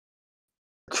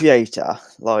a creator,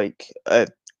 like a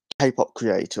K-pop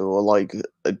creator, or like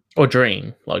Or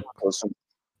Dream, like, or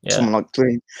yeah. someone like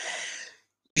Dream,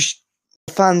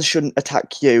 fans shouldn't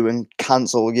attack you and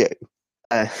cancel you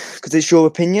because it's your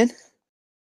opinion.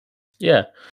 Yeah.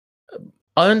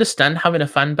 I understand having a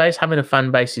fan base. Having a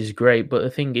fan base is great, but the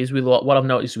thing is, with what I've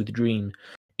noticed with Dream,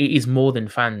 it is more than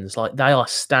fans. Like, they are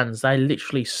stans. They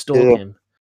literally stalk Yeah. him.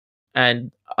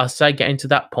 And I say getting to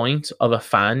that point of a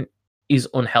fan is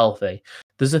unhealthy.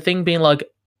 There's a thing being like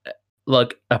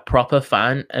a proper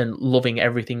fan and loving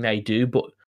everything they do, but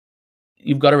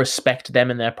you've got to respect them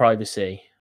and their privacy.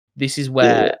 This is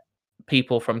where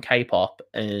people from K-pop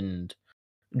and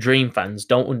Dream fans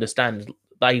don't understand.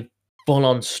 They full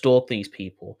on stalk these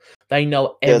people. They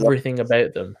know everything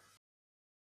about them.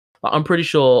 Like, I'm pretty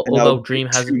sure, although Dream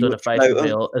hasn't done a face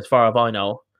reveal, as far as I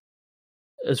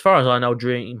know,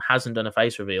 Dream hasn't done a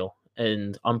face reveal,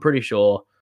 and I'm pretty sure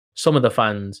some of the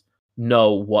fans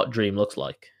know what Dream looks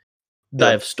like. They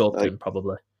have stalked him,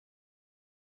 probably.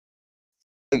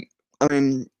 I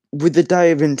mean, with the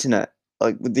day of internet,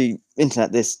 like with the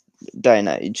internet this day and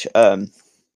age,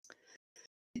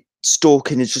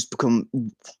 stalking has just become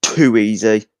too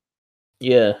easy.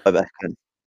 Yeah. I reckon.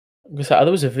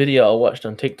 There was a video I watched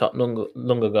on TikTok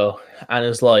long ago, and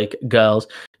it's like, girls,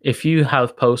 if you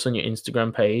have posts on your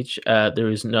Instagram page, there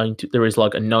is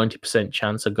like a 90%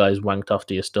 chance a guy's wanked off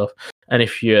to your stuff, and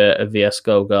if you're a VS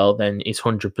Go girl, then it's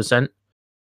 100%.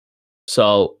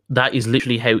 So that is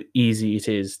literally how easy it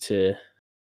is to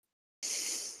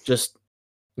just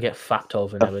get fapped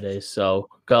over nowadays. So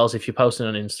girls, if you're posting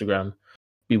on Instagram,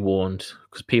 be warned,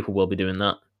 because people will be doing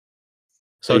that.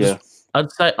 So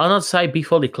I'd say be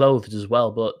fully clothed as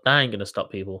well, but that ain't gonna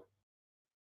stop people.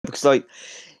 Because like,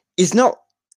 it's not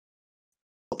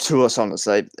up to us,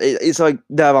 honestly. It's like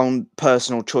their own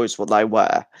personal choice what they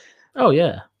wear. Oh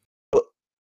yeah. But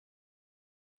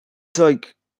it's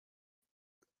like,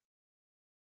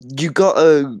 you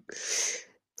gotta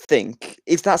think,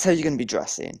 if that's how you're gonna be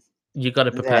dressing, you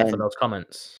gotta prepare for those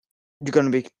comments. You're gonna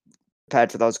be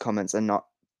prepared for those comments and not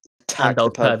and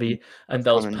those pervy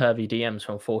DMs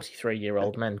from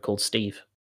 43-year-old men called Steve.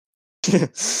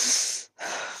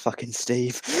 Fucking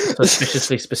Steve.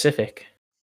 Suspiciously specific.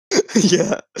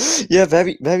 Yeah,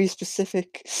 very, very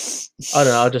specific. I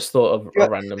don't know. I just thought of a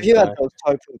random. Have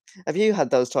you had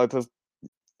those type of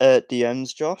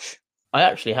DMs, Josh? I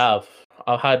actually have.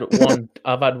 I've had one.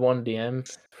 I've had one DM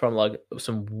from like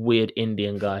some weird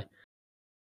Indian guy,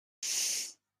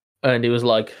 and he was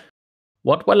like,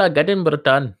 "What will I get in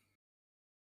return?"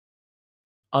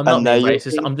 I'm not being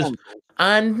racist.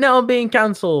 And now I'm being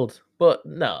cancelled. But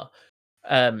no,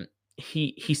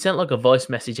 he sent like a voice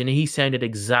message, and he sounded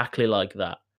exactly like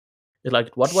that. It's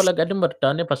like, "What will I get in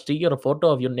return if I see your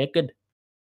photo of you naked?"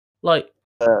 Like,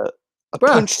 a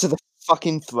punch to the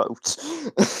fucking throat.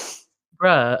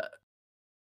 Bruh,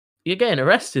 you're getting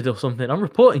arrested or something. I'm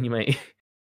reporting you, mate.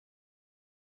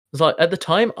 It's like, at the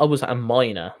time, I was a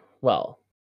minor. Well,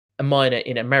 a minor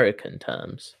in American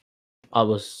terms. I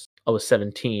was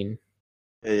 17.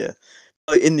 Yeah.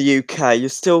 In the UK, you're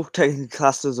still taking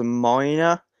class as a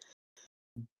minor.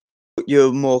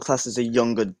 You're more classed as a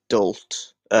young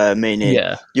adult, meaning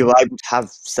you're able to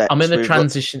have sex. I'm in the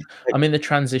transition. I'm in the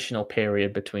transitional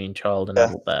period between child and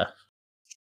adult there.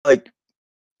 Like,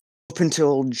 up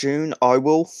until June, I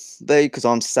will be, because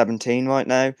I'm 17 right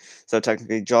now. So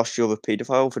technically, Josh, you're a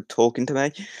paedophile for talking to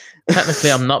me.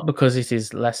 Technically, I'm not, because it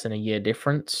is less than a year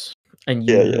difference, and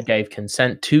you gave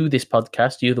consent to this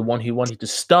podcast. You're the one who wanted to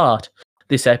start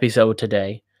this episode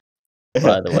today,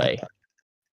 by the way.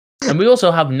 And we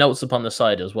also have notes upon the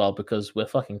side as well, because we're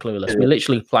fucking clueless. We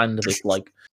literally planned this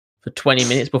like for 20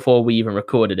 minutes before we even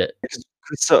recorded it.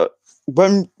 So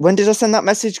when did I send that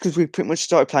message? Because we pretty much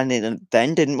started planning it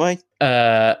then, didn't we?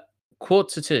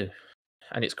 1:45,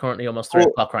 and it's currently almost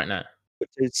 3:00 right now.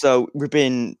 So we've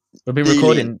been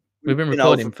recording. We've been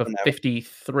recording for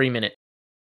 53 minutes.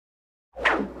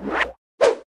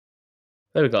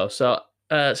 There we go. So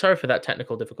sorry for that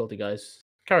technical difficulty, guys.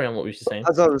 Carry on what we were saying.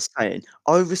 As I was saying,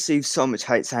 I received so much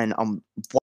hate saying I'm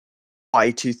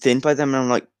way too thin by them, and I'm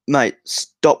like, mate,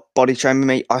 stop body shaming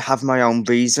me. I have my own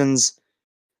reasons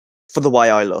for the way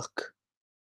I look.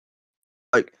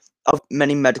 Like, I have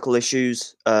many medical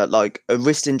issues, like a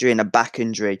wrist injury and a back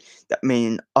injury, that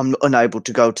mean I'm unable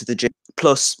to go to the gym,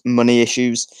 plus money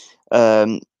issues.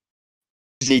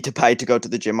 Need to pay to go to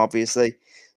the gym, obviously.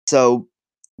 So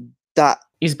that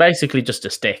he's basically just a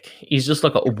stick. He's just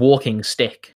like a walking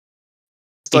stick.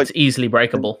 It's easily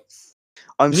breakable.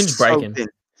 You can just break him.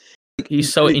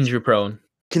 He's so injury prone.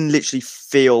 Can literally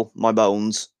feel my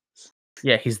bones.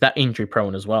 Yeah, he's that injury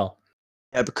prone as well.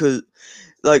 Yeah, because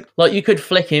like you could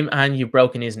flick him and you've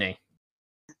broken his knee.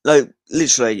 Like,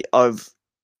 literally, I've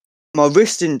My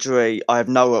wrist injury, I have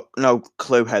no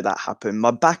clue how that happened.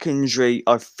 My back injury,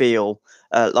 I feel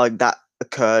like that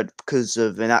occurred because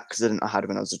of an accident I had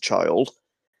when I was a child.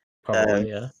 Probably,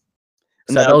 yeah. And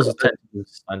So then I've those are got technically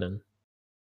standing.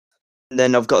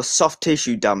 a soft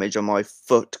tissue damage on my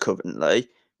foot currently,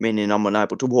 meaning I'm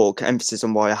unable to walk. Emphasis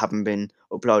on why I haven't been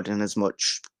uploading as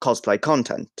much cosplay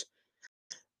content.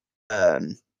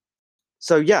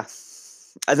 So yeah,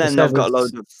 and then So I've got a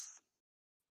with load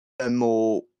of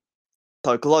more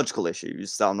psychological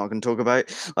issues that I'm not going to talk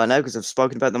about right now because I've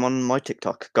spoken about them on my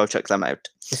TikTok. Go check them out.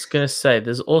 I was gonna say,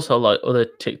 there's also like other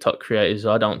TikTok creators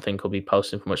I don't think will be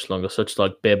posting for much longer, such as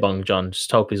like Beer Bong John.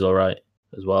 Just hope he's all right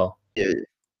as well. Yeah,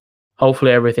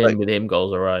 Hopefully everything like with him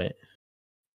goes all right.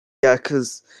 yeah,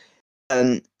 because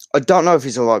I don't know if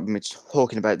he's alright with me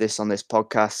talking about this on this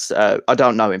podcast. I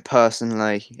don't know him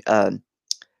personally.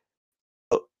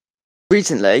 But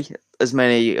recently, as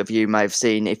many of you may have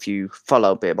seen if you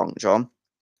follow Beer Bong John,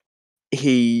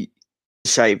 he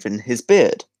shaven his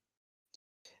beard.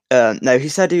 Now he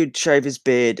said he'd shave his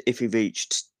beard if he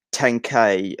reached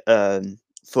 10k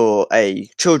for a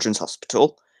children's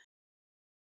hospital,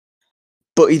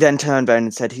 but he then turned around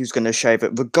and said he was going to shave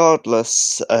it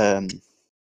regardless.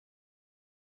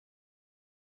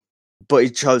 But he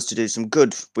chose to do some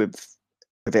good with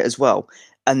it as well.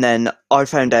 And then I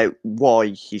found out why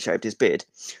he shaved his beard.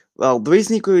 Well, the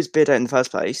reason he grew his beard out in the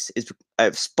first place is out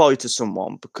of spite to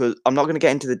someone, because I'm not going to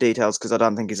get into the details because I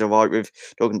don't think he's alright with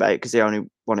talking about it, because he only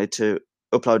wanted to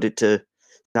upload it to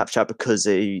Snapchat because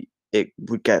it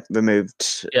would get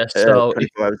removed Yeah, so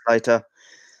 24 hours later.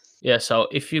 so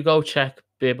if you go check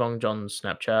Beer Bong John's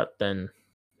Snapchat, then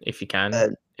if you can, Uh,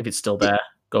 if it's still it, there,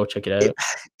 go check it it, out.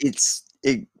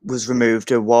 it was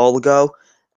removed a while ago.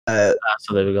 So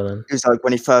there we go then. It was like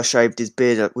when he first shaved his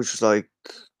beard, which was like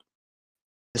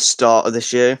the start of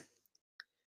this year.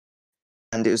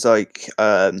 And it was like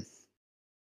he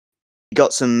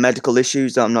got some medical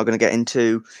issues that I'm not going to get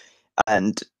into,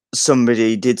 and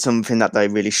somebody did something that they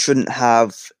really shouldn't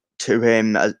have to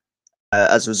him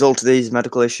as a result of these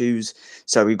medical issues.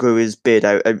 So he grew his beard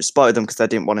out in spite of them because they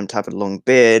didn't want him to have a long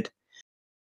beard.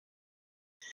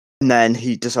 And then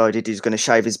he decided he's going to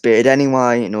shave his beard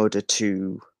anyway in order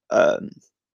to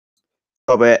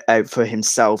grow it out for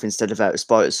himself instead of out of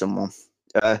spite of someone.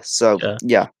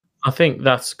 Yeah. I think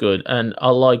that's good, and I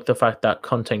like the fact that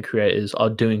content creators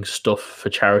are doing stuff for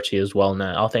charity as well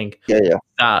now. I think Yeah.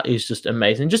 that is just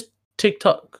amazing. Just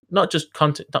TikTok, not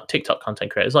TikTok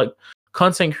content creators, like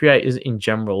content creators in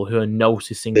general who are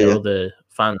noticing their Yeah. other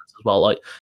fans as well. Like,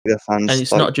 The fans, and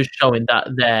it's not just showing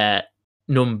that their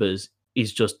numbers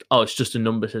is just it's just a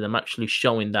number to them. Actually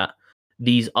showing that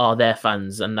these are their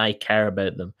fans and they care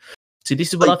about them. See,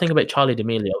 this is what I think about Charlie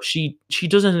D'Amelio. She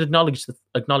doesn't acknowledge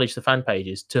the fan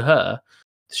pages. To her,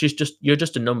 you're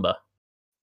just a number.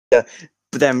 Yeah,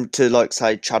 for them to like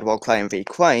say Chadwell Clay and V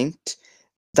Quaint,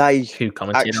 they Who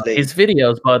commented actually, on his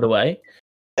videos, by the way.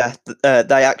 yeah,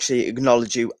 they actually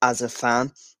acknowledge you as a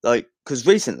fan. Like, because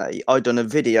recently I done a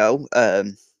video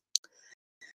that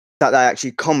they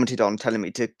actually commented on, telling me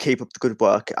to keep up the good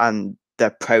work, and they're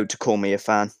proud to call me a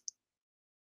fan.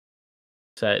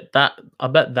 So that I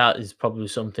bet that is probably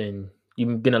something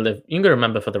you're gonna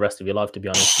remember for the rest of your life. To be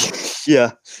honest,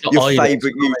 Yeah, your idols,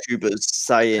 favorite YouTubers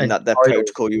saying and that they're proud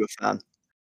to call you a fan.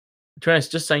 To be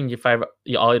honest, just saying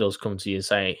your idols come to you and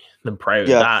say them proud.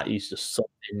 Yeah. That is just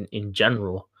something in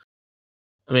general.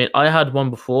 I mean, I had one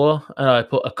before, and I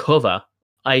put a cover,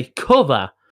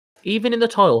 even in the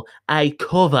title, a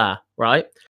cover, right?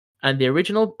 And the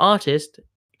original artist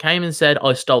came and said,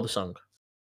 "I stole the song."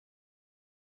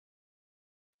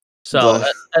 So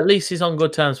at least he's on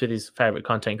good terms with his favorite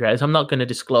content creators. I'm not going to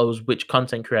disclose which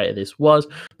content creator this was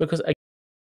because,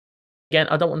 again,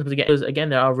 I don't want them to get. Because again,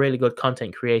 there are really good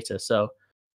content creators, so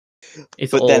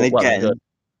it's But all then well and good.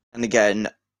 again,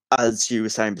 as you were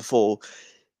saying before,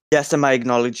 yes, I may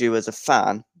acknowledge you as a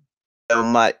fan,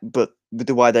 but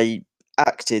the way they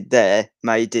acted there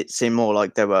made it seem more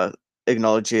like they were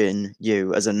acknowledging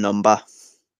you as a number.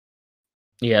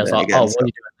 Yeah, it's like, why are you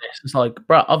doing this? It's like,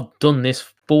 bro, I've done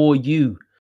this for you.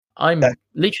 I'm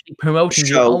literally promoting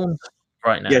your own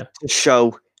right now. Yeah, to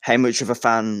show how much of a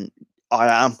fan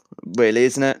I am, really,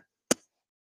 isn't it?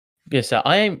 Yeah, so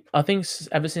I think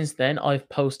ever since then I've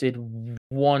posted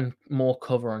one more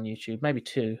cover on YouTube, maybe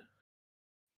two.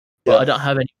 But I don't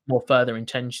have any more further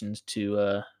intentions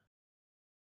to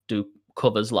do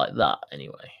covers like that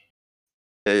anyway.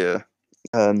 Yeah.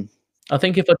 I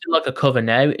think if I do like a cover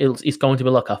now, it's going to be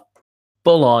like a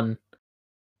full-on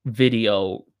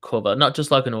video cover, not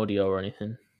just like an audio or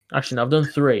anything. Actually, no, I've done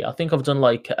 3. I think I've done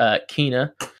like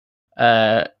Kina,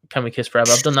 Can We Kiss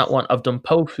Forever. I've done that one. I've done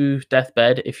Pofu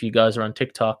Deathbed. If you guys are on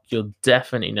TikTok, you'll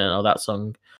definitely know that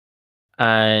song.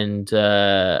 And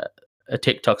a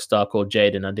TikTok star called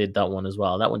Jaden, I did that one as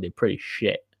well. That one did pretty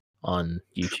shit on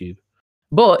YouTube.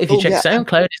 But if you check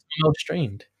SoundCloud, it's the most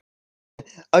streamed.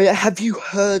 Oh yeah, have you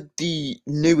heard the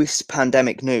newest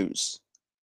pandemic news?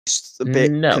 It's a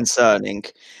bit concerning.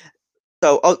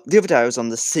 So the other day I was on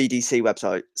the CDC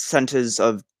website, Centers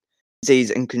of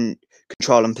Disease and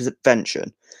Control and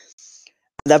Prevention.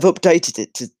 They've updated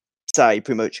it to say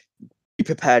pretty much, be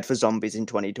prepared for zombies in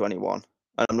 2021.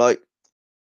 And I'm like,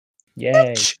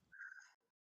 yay.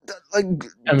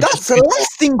 That's the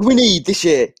last thing we need this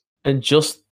year. And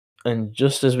just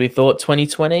as we thought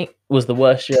 2020 was the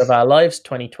worst year of our lives,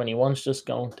 2021's just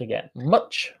going to get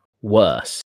much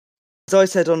worse. As I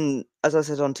said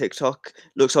on TikTok,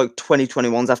 looks like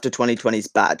 2021's after 2020's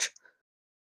bad.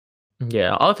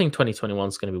 Yeah, I think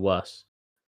 2021's going to be worse.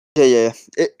 Yeah.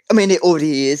 It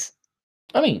already is.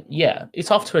 Yeah,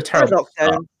 it's off to a terrible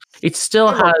start. It still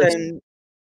has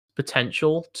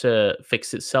potential to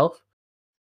fix itself.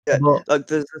 Yeah, like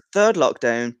there's a third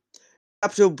lockdown,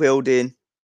 Capitol building,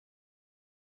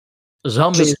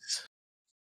 zombies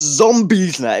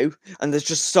now, and there's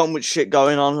just so much shit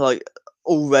going on like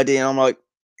already, and I'm like,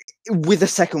 with the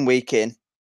second week in,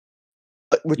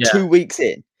 like, we're 2 weeks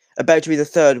in, about to be the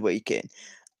third week in,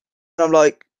 and I'm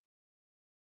like,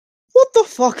 what the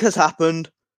fuck has happened?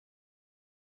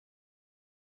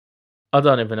 I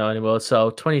don't even know anymore.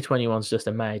 So 2021's just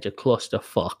a major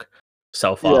clusterfuck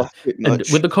so far. Yeah, and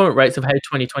with the current rates of how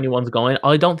 2021's going,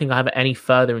 I don't think I have any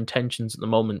further intentions at the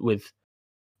moment with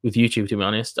YouTube, to be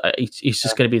honest. It's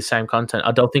just going to be the same content.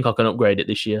 I don't think I can upgrade it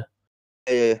this year.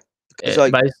 Yeah.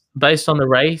 Based on the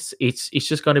race, it's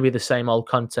just going to be the same old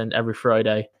content every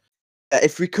Friday.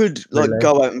 If we could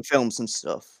go out and film some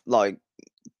stuff, like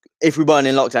if we weren't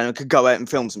in lockdown, we could go out and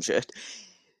film some shit.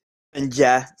 And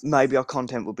yeah, maybe our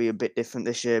content will be a bit different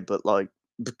this year, but like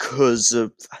because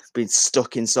of being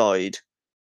stuck inside,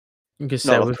 we've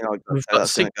got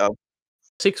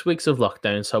 6 weeks of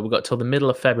lockdown, so we've got till the middle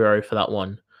of February for that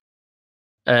one.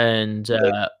 And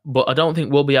but I don't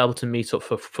think we'll be able to meet up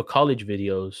for college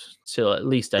videos till at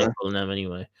least April now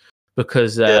anyway,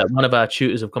 because one of our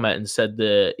tutors have come out and said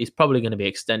that it's probably going to be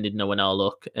extended now in our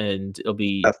luck, and it'll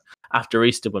be after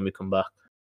Easter when we come back.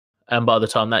 And by the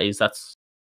time that's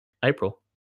April.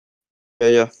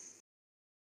 Yeah.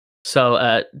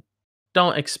 So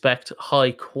don't expect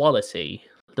high quality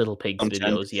Little Pigs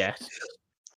videos yet.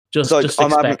 Just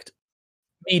expect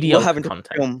mediocre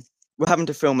content. We're having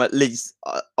to film at least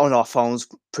on our phones,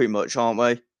 pretty much, aren't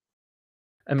we?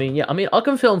 I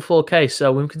can film 4K,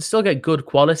 so we can still get good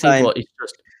quality, but it's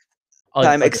just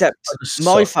except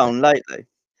my phone lately.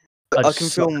 I can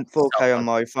film 4K on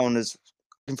my phone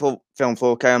film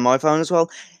 4K on my phone as well.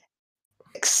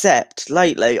 Except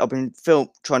lately, I've been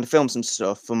trying to film some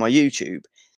stuff for my YouTube.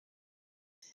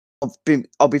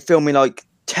 I'll be filming like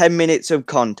 10 minutes of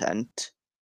content,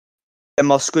 and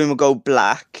my screen will go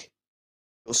black.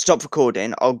 It'll stop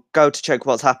recording. I'll go to check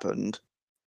what's happened,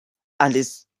 and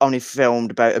it's only filmed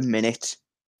about a minute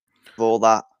of all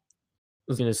that. I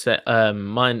was gonna say,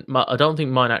 mine. I don't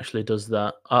think mine actually does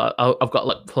that. I've got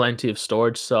like plenty of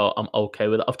storage, so I'm okay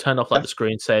with it. I've turned off like the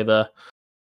screensaver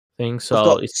thing,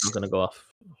 so it's not gonna go off.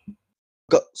 I've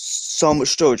got so much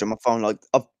storage on my phone. Like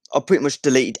I've pretty much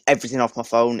deleted everything off my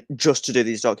phone just to do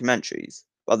these documentaries.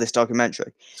 Well, this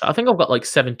documentary. So I think I've got like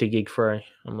 70 gig free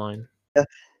on mine. Yeah.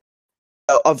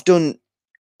 I've done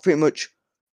pretty much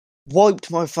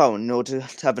wiped my phone in order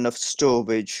to have enough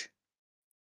storage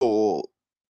for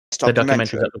this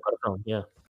documentary. The documentary yeah.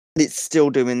 It's still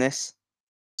doing this,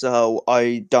 so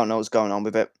I don't know what's going on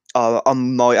with it. I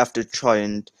might have to try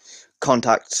and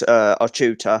contact our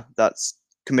tutor that's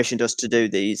commissioned us to do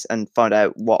these and find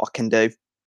out what I can do.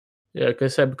 Yeah, like I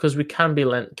said, because we can be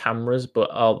lent cameras, but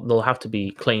they'll have to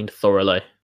be cleaned thoroughly.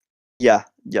 Yeah.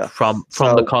 From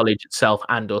the college itself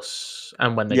and us,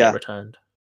 and when they get returned.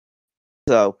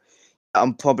 So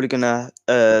I'm probably gonna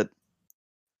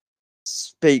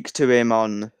speak to him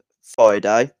on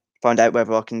Friday, find out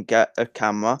whether I can get a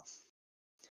camera.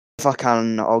 If I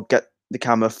can, I'll get the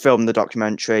camera, film the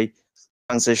documentary,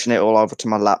 transition it all over to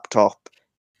my laptop,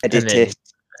 edit it,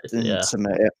 and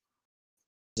submit it.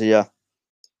 So yeah. I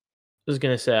was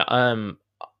gonna say,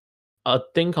 I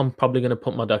think I'm probably gonna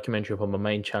put my documentary up on my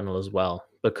main channel as well,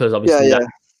 because obviously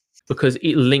because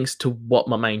it links to what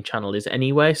my main channel is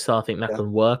anyway, so I think that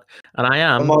can work. And I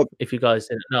am, if you guys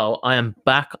didn't know, I am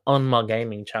back on my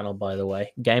gaming channel, by the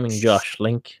way. Gaming Josh,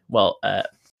 link,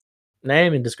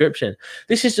 name in description.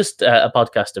 This is just a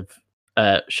podcast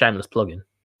of shameless plugging.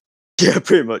 Yeah,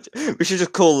 pretty much. We should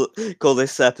just call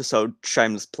this episode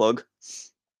 "Shameless Plug."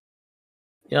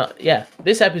 Yeah.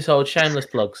 This episode, shameless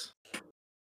plugs.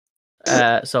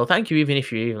 So thank you, even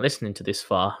if you're even listening to this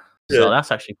far. So Yeah,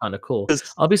 that's actually kind of cool.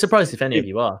 'cause I'll be surprised if any of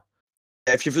you are.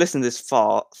 if you've listened this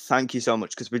far, thank you so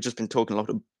much because we've just been talking a lot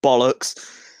of bollocks.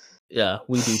 Yeah,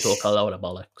 we do talk a lot of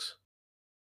bollocks.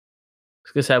 I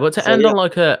was gonna say, but to So end yeah, on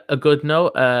like a good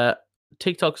note,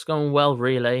 TikTok's going well,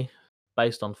 really,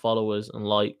 based on followers and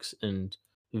likes and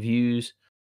views.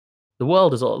 The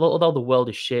world is, although the world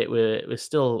is shit, we're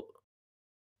still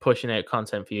pushing out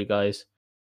content for you guys.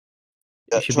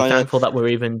 You should be trying to thankful that we're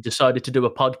even decided to do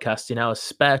a podcast in our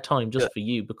spare time yeah, just for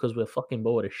you because we're fucking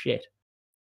bored as shit.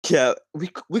 yeah. We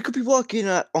could be working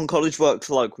on college work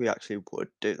like we actually would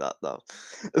do that though.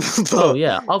 Oh But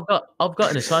yeah, I've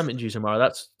got an assignment due tomorrow.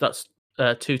 That's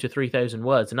 2 to 3,000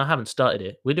 words, and I haven't started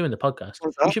it. We're doing the podcast.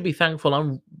 what's You that? should be thankful.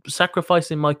 I'm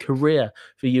sacrificing my career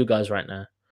for you guys right now.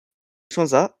 Which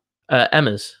one's that?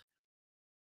 Emma's.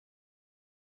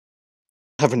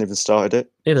 I haven't even started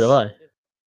Neither have I.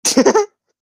 it.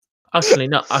 Actually,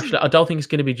 no. Actually, I don't think it's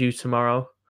going to be due tomorrow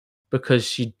because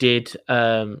she did say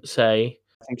I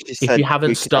think she if you said we haven't could have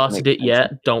an started it extension.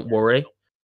 yet, don't worry.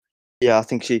 Yeah, I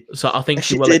think she So I think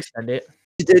she she will did. extend it.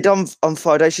 She did on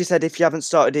Friday. She said if you haven't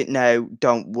started it now,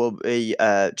 don't worry.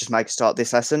 Just make a start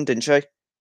this lesson, didn't she?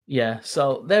 Yeah.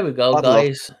 So there we go, I'll have a look.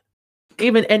 guys.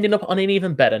 Even ending up on an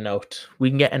even better note, we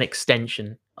can get an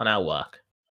extension on our work.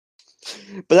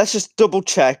 But let's just double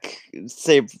check,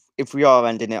 see if we are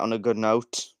ending it on a good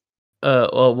note.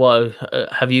 Or well,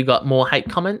 have you got more hate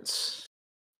comments?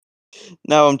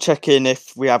 Now I'm checking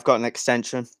if we have got an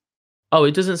extension. Oh,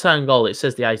 it doesn't say on goal. It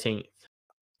says the 18th,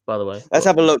 by the way. Let's But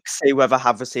have a look, see whether I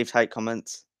have received hate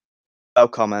comments. No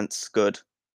comments, good.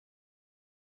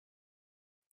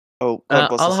 Oh,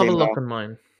 God, what's I'll this have a email? look on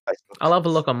mine. Facebook. I'll have a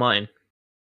look on mine.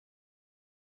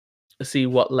 See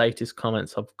what latest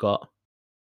comments I've got.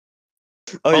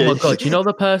 Oh, Oh yeah. my god, do you know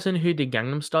the person who did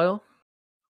Gangnam Style?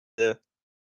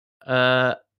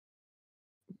 Yeah.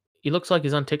 He looks like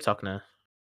he's on TikTok now.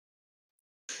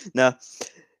 No.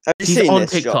 Have you He's seen on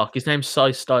this, Josh? TikTok. His name's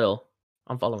Sai Style.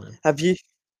 I'm following him. Have you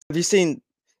seen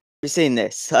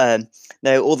this?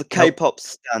 Now all the Nope. K-pop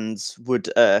stands would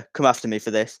come after me for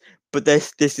this, but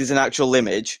this is an actual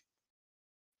image.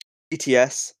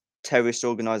 BTS terrorist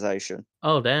organization.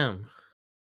 Oh damn.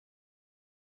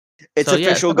 It's So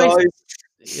yeah, official, guys.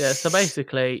 Yeah, so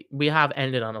basically, we have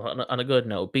ended on a good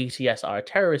note. BTS are a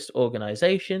terrorist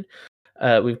organization.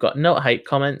 We've got no hate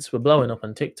comments. We're blowing up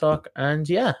on TikTok, and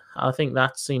yeah, I think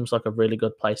that seems like a really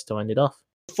good place to end it off.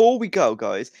 Before we go,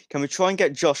 guys, can we try and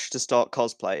get Josh to start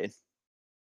cosplaying?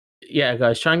 Yeah,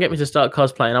 guys, try and get me to start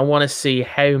cosplaying. I want to see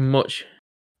how much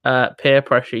peer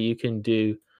pressure you can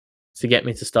do to get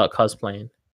me to start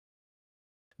cosplaying.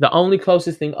 The only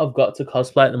closest thing I've got to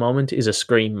cosplay at the moment is a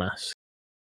Scream mask.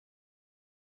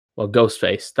 Or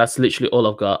Ghostface. That's literally all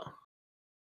I've got.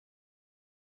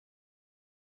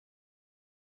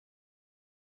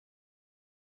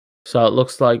 So it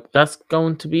looks like that's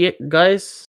going to be it,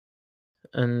 guys.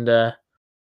 And we'll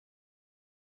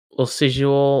see you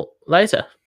all later.